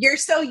 like you're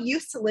so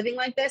used to living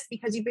like this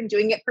because you've been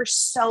doing it for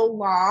so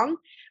long,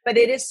 but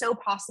it is so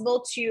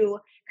possible to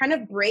kind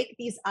of break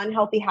these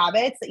unhealthy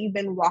habits that you've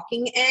been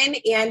walking in.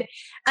 And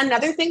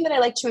another thing that I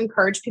like to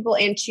encourage people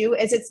into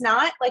is it's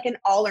not like an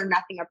all or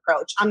nothing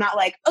approach. I'm not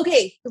like,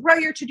 okay, throw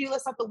your to-do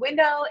list out the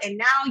window and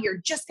now you're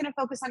just going to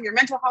focus on your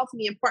mental health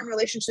and the important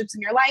relationships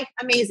in your life.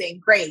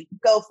 Amazing. Great.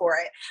 Go for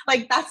it.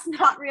 Like that's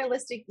not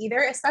realistic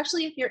either,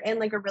 especially if you're in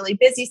like a really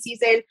busy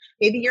season.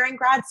 Maybe you're in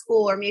grad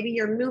school or maybe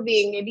you're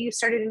moving. Maybe you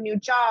started a new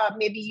job.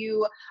 Maybe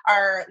you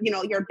are,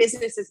 your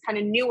business is kind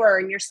of newer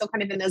and you're still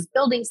kind of in those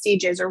building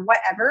stages or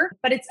whatever.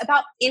 But it's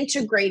about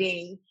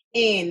integrating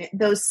in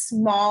those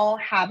small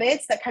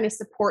habits that kind of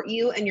support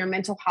you and your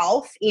mental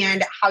health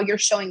and how you're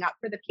showing up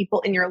for the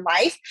people in your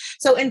life.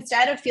 So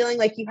instead of feeling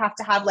like you have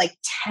to have like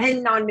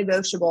 10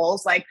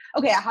 non-negotiables, like,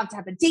 okay, I have to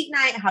have a date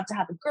night, I have to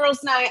have a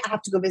girls' night, I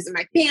have to go visit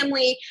my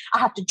family, I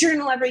have to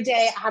journal every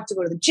day, I have to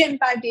go to the gym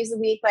 5 days a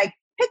week, like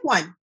pick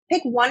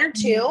one or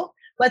two.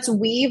 Let's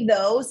weave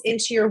those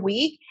into your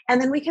week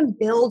and then we can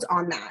build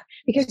on that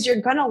because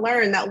you're going to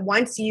learn that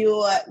once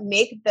you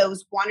make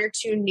those 1 or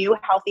 2 new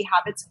healthy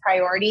habits a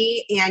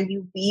priority and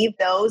you weave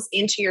those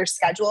into your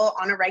schedule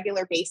on a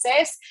regular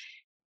basis,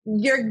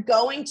 you're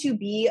going to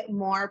be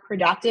more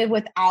productive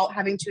without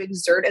having to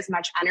exert as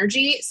much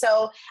energy.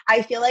 So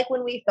I feel like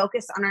when we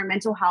focus on our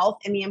mental health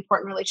and the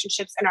important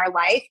relationships in our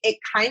life, it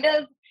kind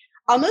of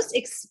almost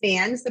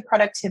expands the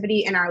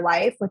productivity in our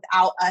life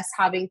without us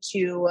having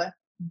to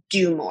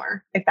do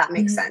more, if that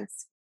makes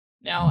sense.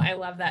 No, I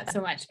love that so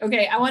much.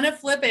 Okay. I want to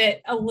flip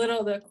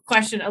the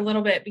question a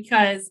little bit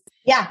because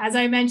as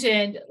I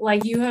mentioned,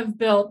 like you have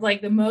built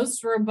like the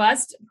most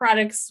robust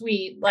product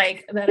suite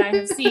like that I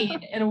have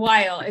seen in a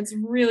while. It's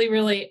really,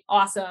 really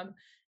awesome.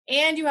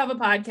 And you have a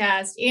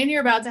podcast and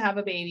you're about to have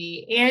a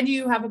baby and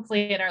you have a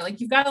planner,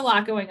 like you've got a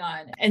lot going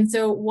on. And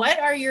so what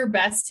are your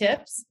best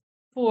tips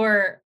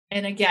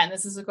and again,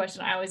 this is a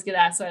question I always get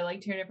asked, so I like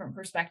to hear different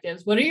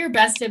perspectives. What are your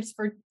best tips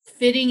for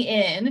fitting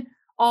in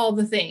all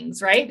the things,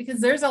 right?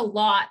 Because there's a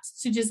lot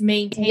to just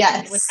maintain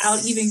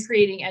without even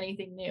creating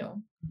anything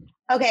new.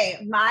 Okay,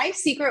 my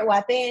secret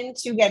weapon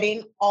to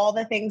getting all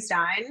the things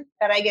done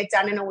that I get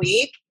done in a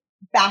week,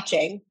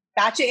 batching.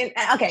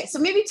 Okay, so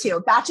maybe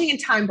 2, batching and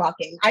time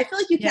blocking. I feel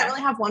like you can't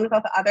really have one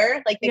without the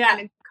other. Like they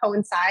kind of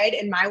coincide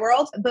in my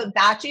world, but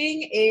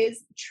batching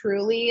is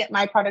truly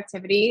my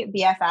productivity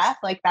BFF.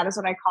 Like that is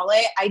what I call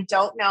it. I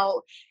don't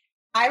know.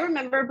 I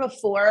remember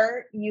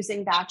before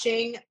using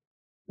batching,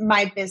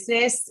 my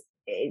business,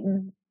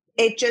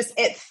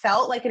 it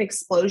felt like an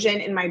explosion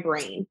in my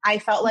brain. I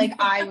felt like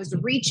I was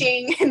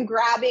reaching and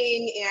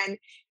grabbing and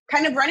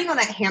kind of running on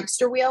that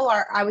hamster wheel,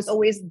 or I was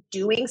always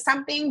doing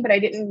something, but I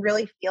didn't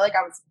really feel like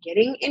I was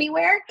getting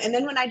anywhere. And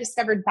then when I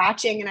discovered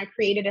batching and I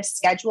created a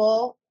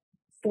schedule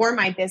for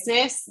my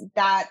business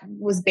that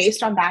was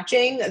based on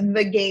batching,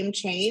 the game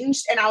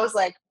changed. And I was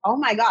like, oh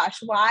my gosh,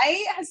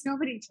 why has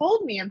nobody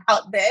told me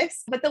about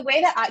this? But the way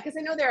that because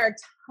I know there are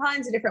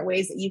tons of different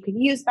ways that you can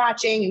use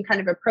batching and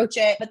kind of approach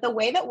it. But the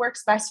way that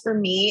works best for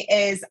me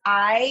is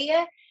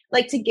I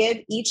like to give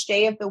each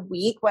day of the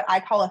week what I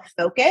call a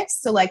focus.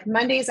 So like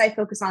Mondays, I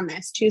focus on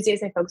this,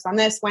 Tuesdays, I focus on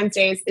this,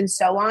 Wednesdays, and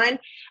so on.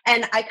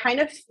 And I kind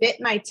of fit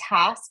my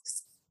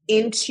tasks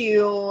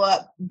into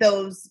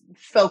those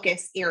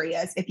focus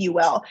areas, if you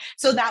will.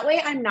 So that way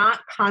I'm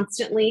not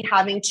constantly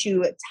having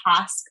to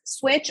task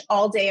switch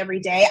all day, every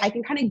day. I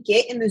can kind of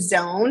get in the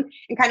zone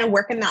and kind of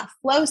work in that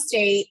flow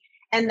state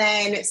and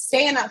then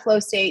stay in that flow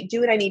state,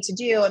 do what I need to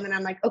do. And then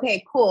I'm like,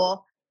 okay,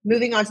 cool.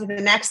 Moving on to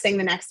the next thing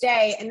the next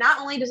day. And not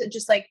only does it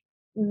just like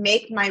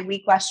make my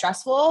week less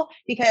stressful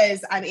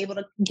because I'm able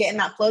to get in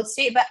that flow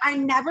state, but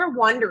I'm never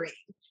wondering,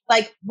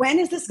 like, when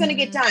is this going to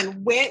get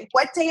done?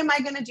 What day am I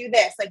going to do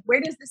this? Like,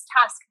 where does this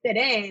task fit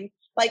in?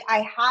 Like,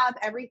 I have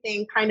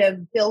everything kind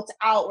of built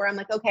out where I'm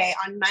like, okay,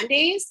 on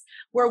Mondays,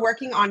 we're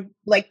working on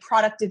like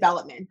product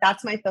development.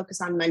 That's my focus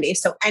on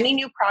Mondays. So any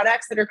new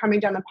products that are coming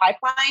down the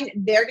pipeline,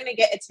 they're going to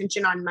get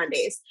attention on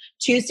Mondays.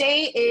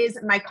 Tuesday is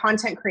my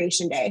content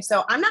creation day.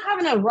 So I'm not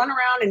having to run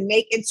around and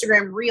make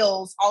Instagram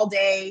reels all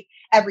day,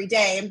 every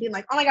day and being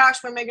like, oh my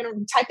gosh, when am I going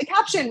to type the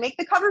caption, make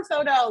the cover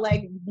photo,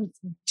 like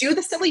do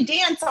the silly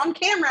dance on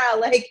camera?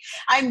 Like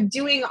I'm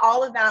doing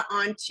all of that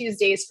on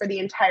Tuesdays for the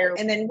entire,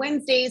 and then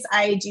Wednesdays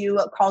I do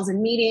calls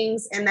and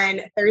meetings. And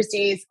then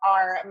Thursdays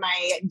are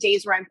my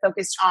days where I'm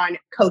focused on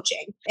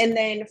coaching. And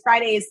then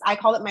Fridays, I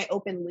call it my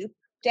open loop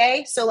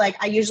day. So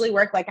like I usually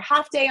work like a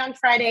half day on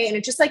Friday, and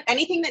it's just like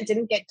anything that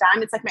didn't get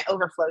done, it's like my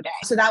overflow day.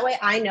 So that way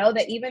I know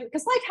that even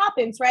because life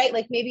happens, right?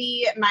 Like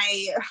maybe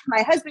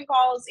my husband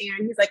calls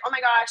and he's like, oh my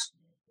gosh,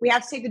 we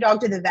have to take the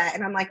dog to the vet.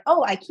 And I'm like,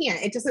 oh, I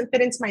can't. It doesn't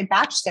fit into my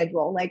batch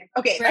schedule. Like,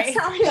 okay, Right. that's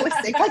not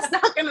realistic. That's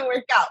not going to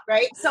work out.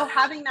 Right. So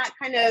having that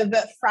kind of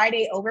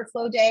Friday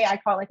overflow day, I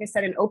call it, like I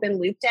said, an open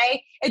loop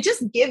day. It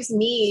just gives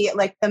me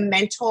like the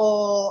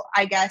mental,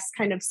 I guess,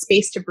 kind of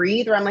space to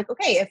breathe, where I'm like,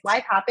 okay, if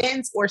life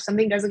happens or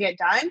something doesn't get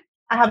done,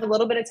 I have a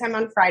little bit of time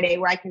on Friday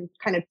where I can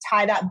kind of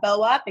tie that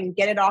bow up and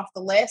get it off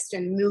the list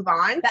and move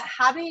on. But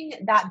having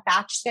that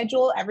batch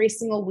schedule every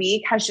single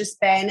week has just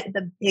been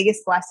the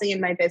biggest blessing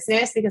in my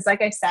business, because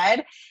like I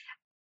said,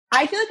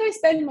 I feel like I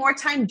spend more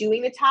time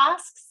doing the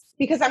tasks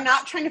because I'm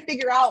not trying to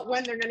figure out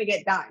when they're going to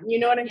get done. You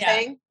know what I'm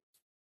saying?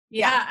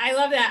 Yeah, I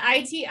love that.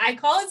 I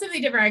call it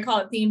something different. I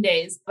call it theme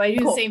days, but I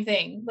do the same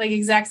thing, like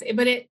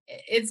but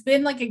it's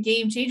been like a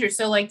game changer.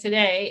 So like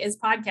today is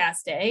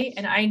podcast day,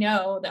 and I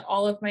know that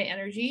all of my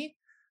energy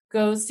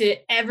goes to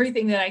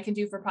everything that I can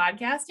do for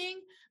podcasting.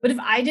 But if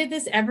I did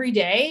this every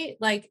day,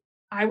 like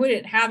I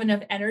wouldn't have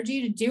enough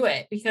energy to do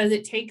it, because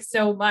it takes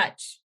so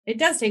much. It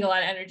does take a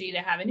lot of energy to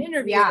have an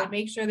interview and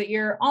make sure that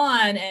you're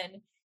on, and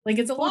like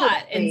it's a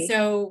lot. And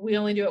so we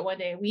only do it one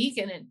day a week,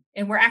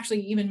 and we're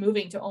actually even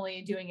moving to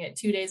only doing it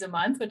 2 days a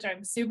month, which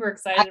I'm super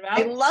excited about.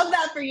 I love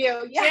that for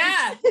you.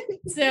 Yes. Yeah.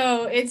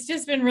 So it's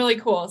just been really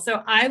cool.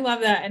 So I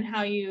love that and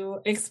how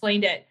you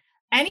explained it.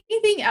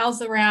 Anything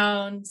else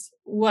around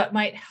what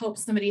might help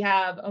somebody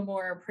have a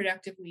more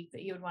productive week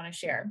that you would want to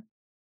share?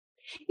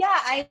 Yeah,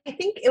 I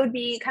think it would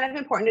be kind of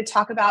important to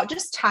talk about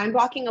just time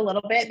blocking a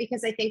little bit,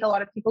 because I think a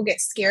lot of people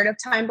get scared of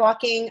time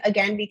blocking,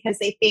 again, because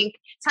they think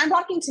time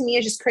blocking to me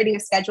is just creating a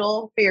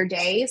schedule for your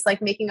days,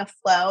 like making a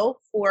flow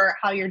for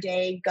how your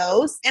day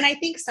goes. And I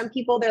think some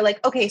people, they're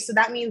like, okay, so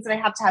that means that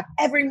I have to have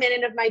every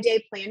minute of my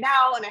day planned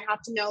out, and I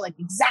have to know like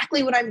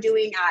exactly what I'm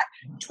doing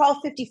at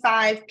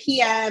 12:55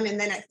 p.m. And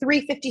then at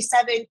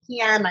 3:57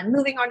 p.m. I'm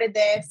moving on to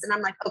this. And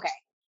I'm like, okay,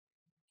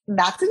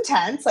 that's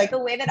intense. Like the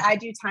way that I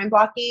do time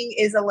blocking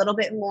is a little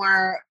bit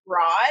more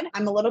broad.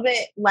 I'm a little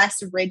bit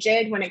less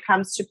rigid when it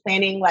comes to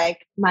planning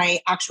like my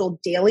actual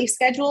daily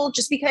schedule,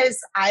 just because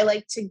I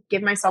like to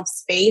give myself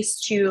space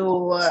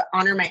to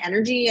honor my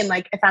energy. And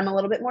like, if I'm a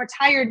little bit more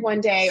tired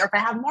one day, or if I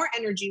have more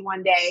energy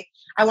one day,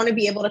 I want to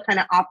be able to kind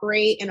of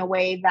operate in a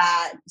way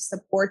that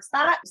supports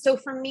that. So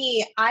for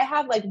me, I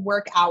have like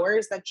work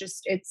hours that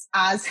just, it's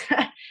as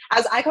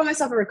I call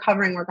myself a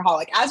recovering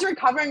workaholic. As a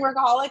recovering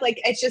workaholic, like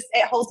it's just,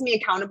 it holds me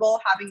accountable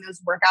having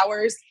those work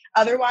hours.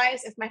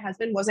 Otherwise, if my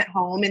husband wasn't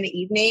home in the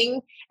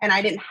evening and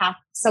I didn't have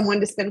someone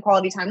to spend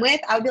quality time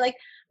with, I would be like,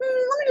 let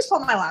me just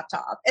pull up my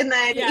laptop. And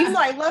then even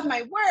though I love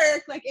my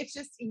work, like it's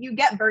just, you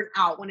get burnt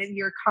out when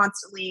you're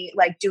constantly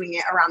like doing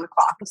it around the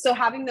clock. So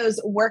having those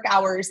work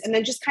hours and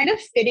then just kind of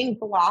fitting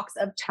blocks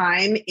of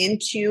time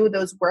into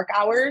those work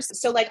hours.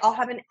 So like I'll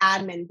have an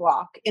admin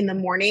block in the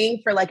morning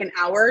for like an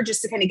hour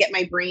just to kind of get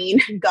my brain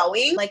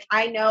going. Like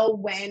I know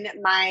when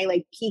my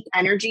like peak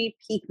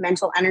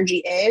mental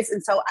energy is.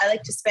 And so I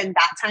like to spend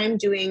that time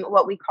doing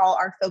what we call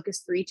our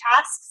focus 3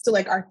 tasks. So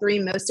like our 3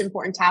 most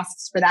important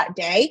tasks for that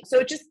day. So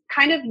it just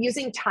kind of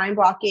using time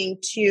blocking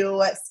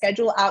to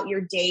schedule out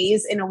your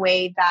days in a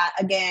way that,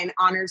 again,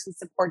 honors and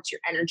supports your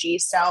energy.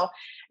 So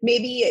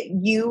maybe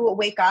you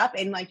wake up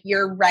and like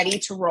you're ready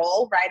to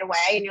roll right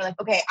away. And you're like,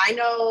 okay, I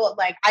know,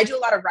 like I do a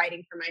lot of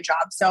writing for my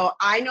job. So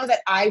I know that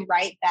I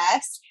write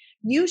best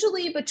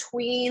usually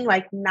between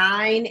like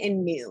 9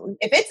 and noon.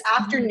 If it's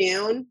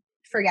afternoon,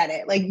 forget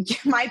it. Like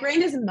my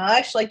brain is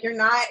mush. Like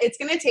it's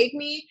going to take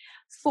me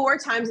 4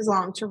 times as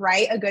long to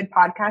write a good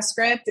podcast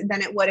script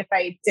than it would if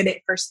I did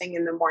it first thing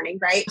in the morning,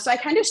 right? So I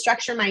kind of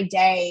structure my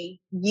day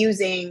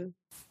using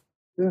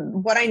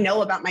what I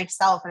know about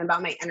myself and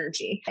about my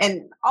energy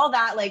and all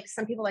that. Like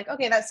some people like,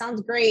 okay, that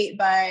sounds great,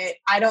 but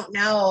I don't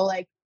know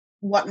like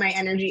what my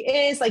energy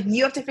is. Like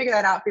you have to figure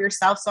that out for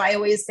yourself. So I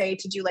always say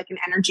to do like an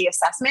energy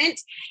assessment.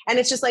 And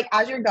it's just like,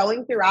 as you're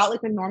going throughout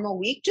like a normal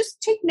week,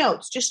 just take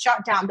notes, just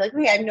jot down, be like,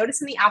 okay, I've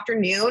noticed in the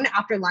afternoon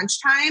after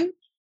lunchtime,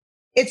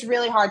 it's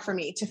really hard for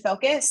me to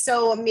focus.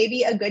 So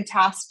maybe a good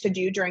task to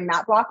do during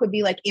that block would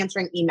be like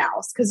answering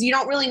emails, because you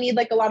don't really need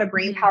like a lot of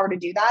brain power to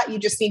do that. You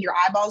just need your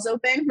eyeballs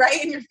open, right?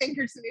 And your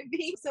fingers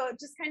moving. So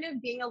just kind of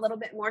being a little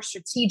bit more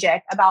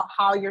strategic about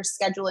how you're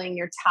scheduling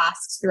your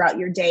tasks throughout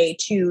your day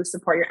to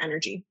support your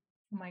energy.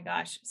 Oh my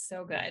gosh,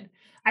 so good.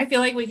 I feel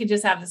like we could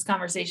just have this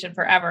conversation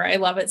forever. I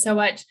love it so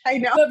much. I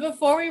know. But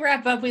before we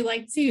wrap up, we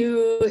like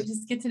to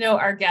just get to know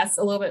our guests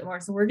a little bit more.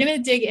 So we're going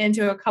to dig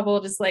into a couple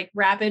of just like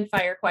rapid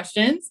fire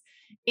questions.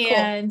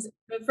 And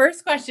the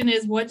first question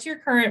is, what's your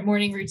current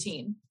morning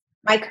routine?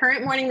 My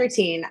current morning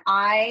routine.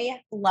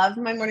 I love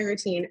my morning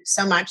routine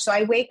so much. So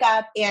I wake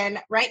up and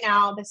right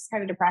now, this is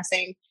kind of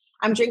depressing.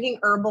 I'm drinking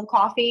herbal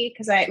coffee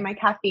because my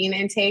caffeine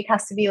intake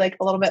has to be like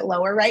a little bit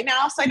lower right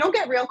now. So I don't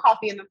get real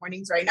coffee in the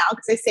mornings right now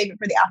because I save it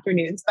for the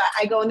afternoons. But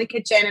I go in the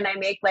kitchen and I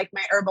make like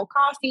my herbal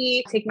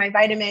coffee, take my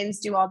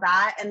vitamins, do all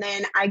that. And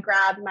then I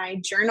grab my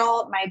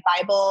journal, my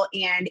Bible,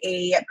 and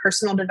a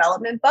personal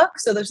development book.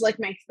 So there's like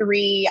my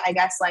 3, I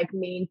guess, like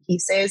main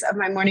pieces of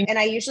my morning. And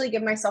I usually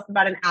give myself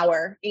about an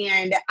hour.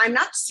 And I'm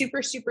not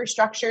super, super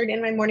structured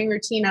in my morning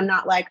routine. I'm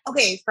not like,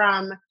 okay,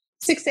 from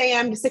 6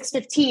 a.m. to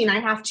 6:15, I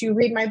have to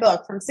read my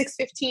book. From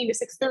 6:15 to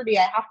 6:30,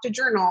 I have to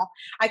journal.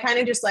 I kind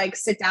of just like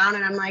sit down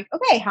and I'm like,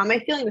 okay, how am I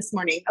feeling this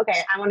morning? Okay,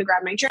 I want to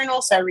grab my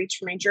journal. So I reach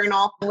for my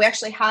journal. We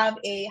actually have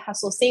a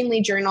Hustle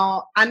Sanely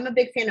journal. I'm a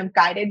big fan of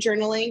guided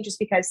journaling just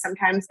because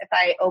sometimes if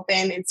I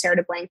open and stare at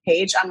a blank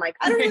page, I'm like,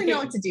 I don't really know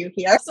what to do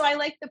here. So I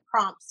like the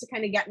prompts to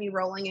kind of get me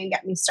rolling and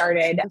get me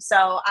started.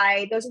 So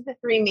those are the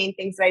three main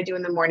things that I do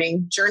in the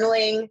morning: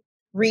 journaling,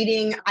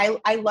 reading.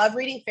 I love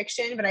reading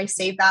fiction, but I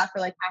save that for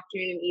like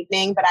afternoon and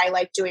evening. But I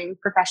like doing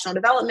professional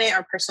development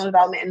or personal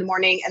development in the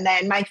morning. And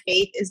then my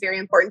faith is very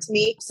important to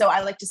me. So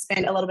I like to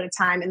spend a little bit of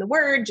time in the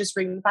Word, just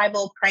reading the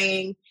Bible,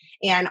 praying,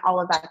 and all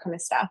of that kind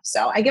of stuff.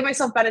 So I give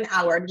myself about an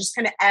hour to just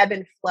kind of ebb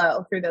and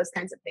flow through those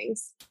kinds of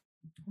things.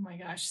 Oh my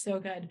gosh, so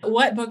good.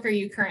 What book are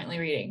you currently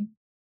reading?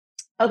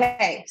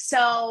 Okay,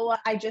 so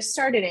I just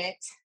started it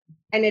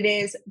and it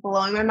is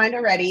blowing my mind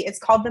already. It's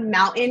called The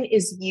Mountain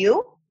Is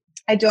You.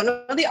 I don't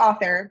know the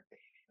author,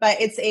 but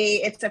it's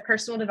a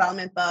personal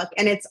development book,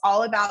 and it's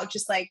all about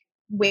just like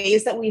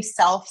ways that we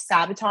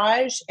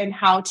self-sabotage and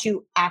how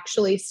to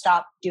actually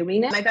stop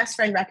doing it. My best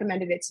friend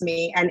recommended it to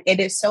me, and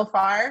it is so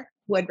far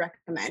would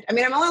recommend. I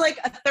mean, I'm only like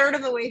a third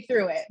of the way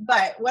through it,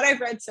 but what I've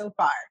read so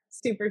far,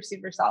 super,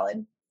 super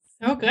solid.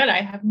 Oh, good.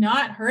 I have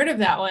not heard of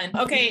that one.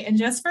 Okay. And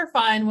just for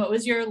fun, what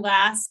was your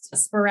last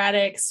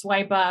sporadic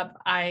swipe up?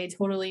 I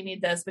totally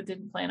need this, but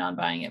didn't plan on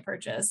buying it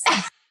purchase.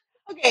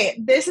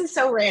 Okay, this is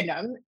so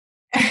random.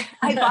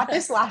 I bought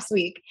this last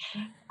week.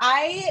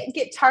 I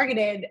get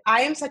targeted.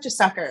 I am such a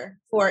sucker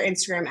for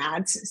Instagram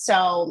ads.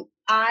 So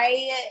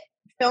I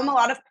film a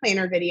lot of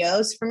planner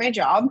videos for my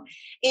job.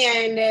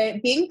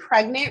 And being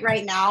pregnant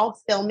right now,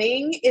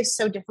 filming is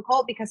so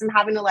difficult because I'm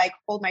having to like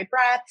hold my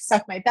breath,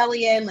 suck my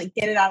belly in, like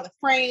get it out of the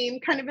frame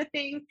kind of a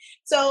thing.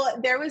 So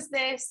there was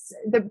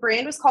the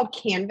brand was called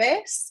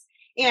Canvas,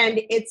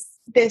 and it's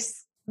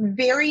this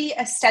very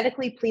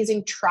aesthetically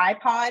pleasing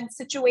tripod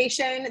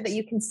situation that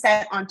you can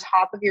set on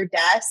top of your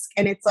desk.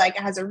 And it's like,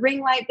 it has a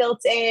ring light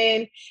built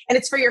in, and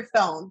it's for your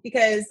phone,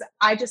 because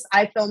I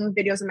film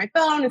videos on my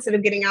phone instead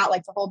of getting out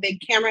like the whole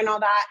big camera and all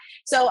that.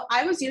 So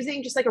I was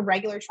using just like a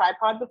regular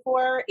tripod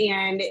before,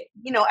 and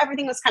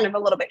everything was kind of a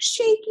little bit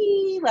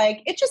shaky.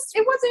 Like it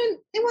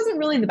wasn't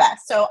really the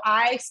best. So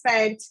I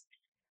spent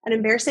an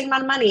embarrassing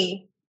amount of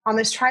money on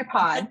this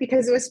tripod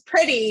because it was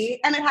pretty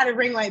and it had a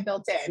ring light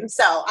built in.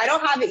 So I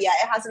don't have it yet.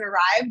 It hasn't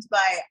arrived, but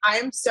I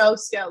am so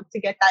stoked to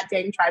get that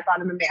dang tripod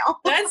in the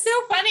mail. That's so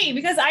funny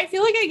because I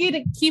feel like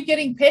I keep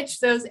getting pitched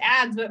those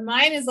ads, but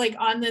mine is like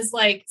on this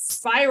like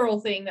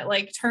spiral thing that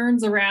like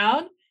turns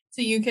around.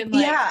 So you can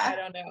like, I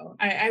don't know.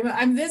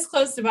 I'm this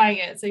close to buying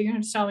it. So you're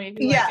going to tell me if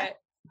you like it.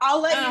 I'll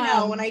let you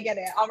know when I get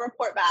it. I'll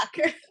report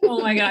back.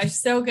 Oh my gosh,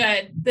 so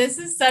good. This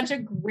is such a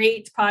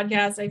great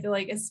podcast. I feel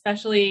like,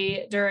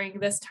 especially during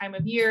this time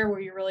of year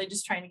where you're really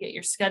just trying to get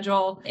your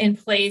schedule in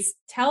place.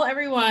 Tell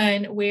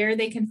everyone where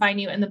they can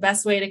find you and the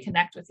best way to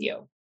connect with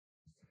you.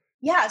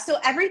 Yeah. So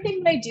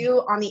everything that I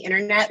do on the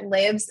internet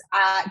lives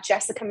at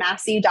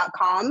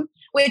jessicamassey.com,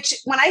 which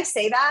when I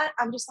say that,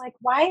 I'm just like,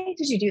 why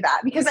did you do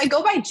that? Because I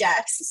go by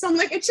Jess. So I'm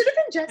like, it should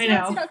have been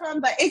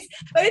jessicamassey.com, but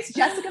it's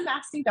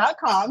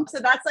jessicamassey.com. So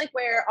that's like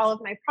where all of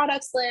my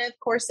products live,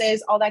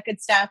 courses, all that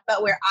good stuff.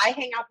 But where I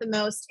hang out the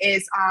most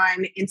is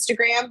on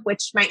Instagram,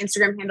 which my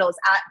Instagram handle is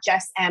at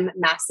Jess M.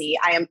 Massey.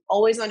 I am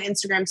always on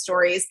Instagram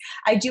stories.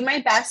 I do my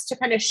best to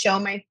kind of show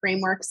my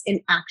frameworks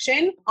in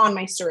action on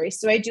my stories.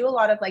 So I do a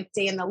lot of like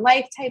day in the life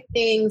type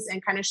things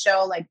and kind of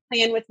show like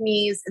plan with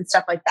me's and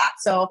stuff like that.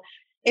 So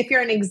if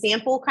you're an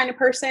example kind of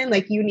person,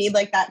 like you need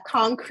like that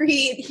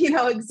concrete,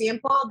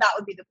 example, that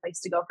would be the place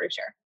to go for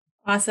sure.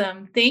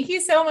 Awesome. Thank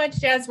you so much,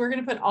 Jess. We're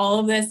going to put all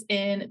of this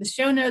in the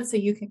show notes so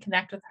you can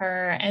connect with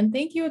her. And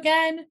thank you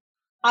again.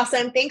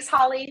 Awesome. Thanks,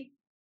 Holly.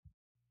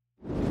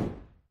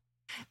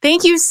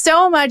 Thank you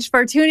so much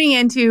for tuning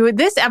into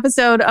this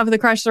episode of the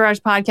Crush the Rush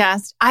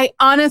podcast. I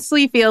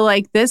honestly feel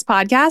like this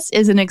podcast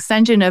is an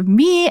extension of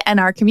me and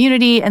our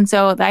community. And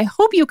so I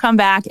hope you come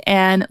back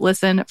and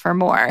listen for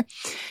more.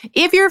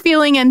 If you're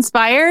feeling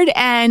inspired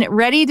and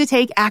ready to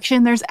take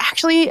action, there's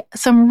actually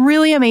some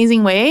really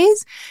amazing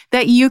ways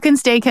that you can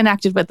stay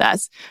connected with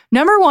us.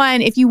 Number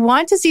one, if you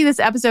want to see this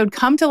episode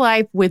come to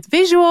life with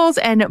visuals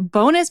and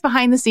bonus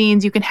behind the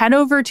scenes, you can head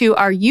over to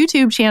our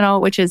YouTube channel,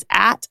 which is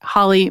at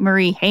Holly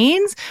Marie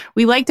Haynes.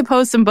 We like to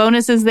post some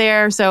bonuses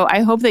there, so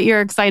I hope that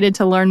you're excited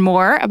to learn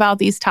more about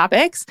these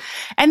topics.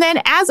 And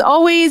then, as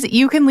always,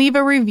 you can leave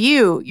a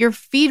review. Your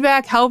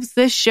feedback helps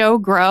this show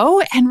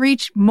grow and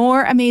reach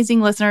more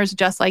amazing listeners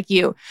just like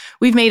you.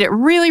 We've made it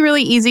really,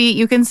 really easy.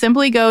 You can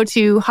simply go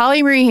to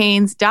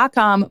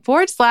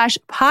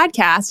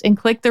hollymariehaynes.com/podcast and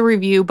click the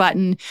review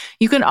button.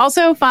 You can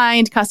also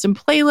find custom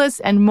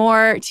playlists and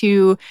more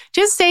to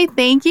just say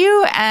thank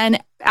you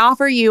and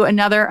offer you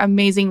another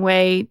amazing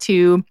way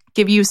to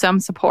give you some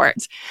support.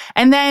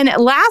 And then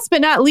last but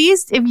not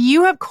least, if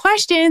you have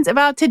questions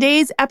about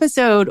today's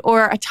episode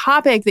or a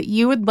topic that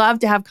you would love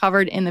to have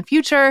covered in the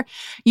future,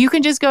 you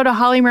can just go to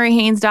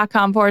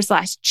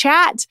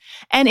hollymariehaynes.com/chat.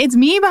 And it's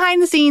me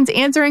behind the scenes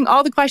answering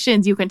all the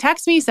questions. You can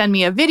text me, send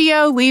me a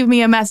video, leave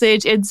me a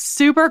message. It's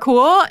super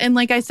cool. And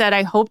like I said,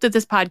 I hope that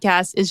this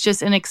podcast is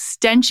just an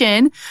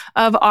extension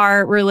of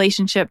our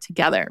relationship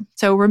together.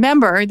 So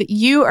remember that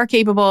you are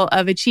capable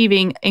of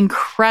achieving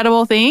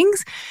incredible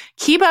things.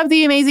 Keep up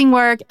the amazing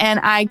work,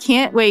 and I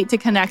can't wait to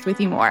connect with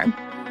you more.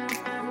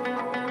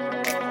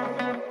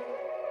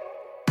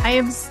 I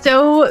am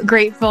so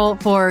grateful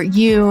for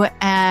you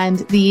and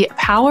the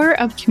power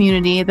of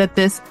community that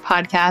this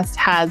podcast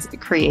has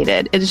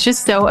created. It is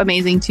just so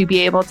amazing to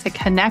be able to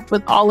connect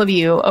with all of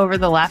you over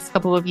the last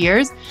couple of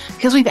years,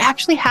 because we've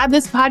actually had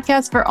this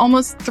podcast for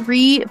almost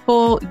 3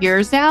 full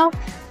years now.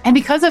 And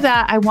because of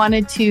that, I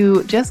wanted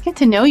to just get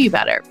to know you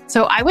better.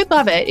 So I would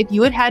love it if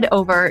you would head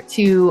over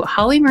to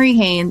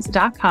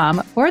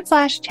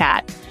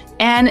hollymariehaynes.com/chat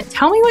and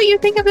tell me what you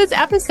think of this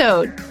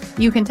episode.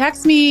 You can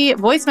text me,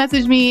 voice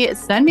message me,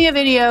 send me a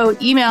video,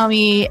 email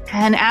me,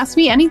 and ask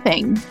me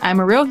anything. I'm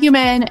a real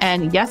human,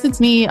 and yes,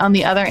 it's me on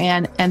the other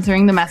end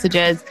answering the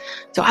messages.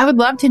 So I would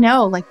love to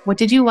know, what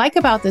did you like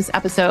about this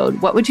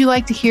episode? What would you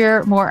like to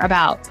hear more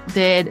about?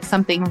 Did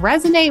something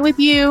resonate with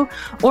you?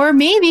 Or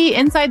maybe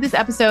inside this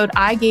episode,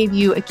 I gave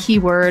you a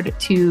keyword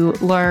to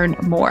learn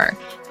more.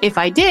 If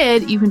I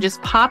did, you can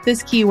just pop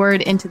this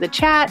keyword into the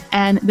chat,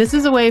 and this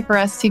is a way for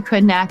us to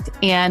connect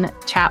and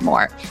chat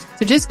more.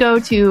 So just go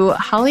to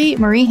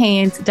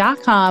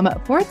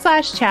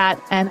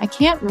hollymariehaynes.com/chat, and I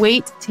can't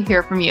wait to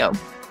hear from you.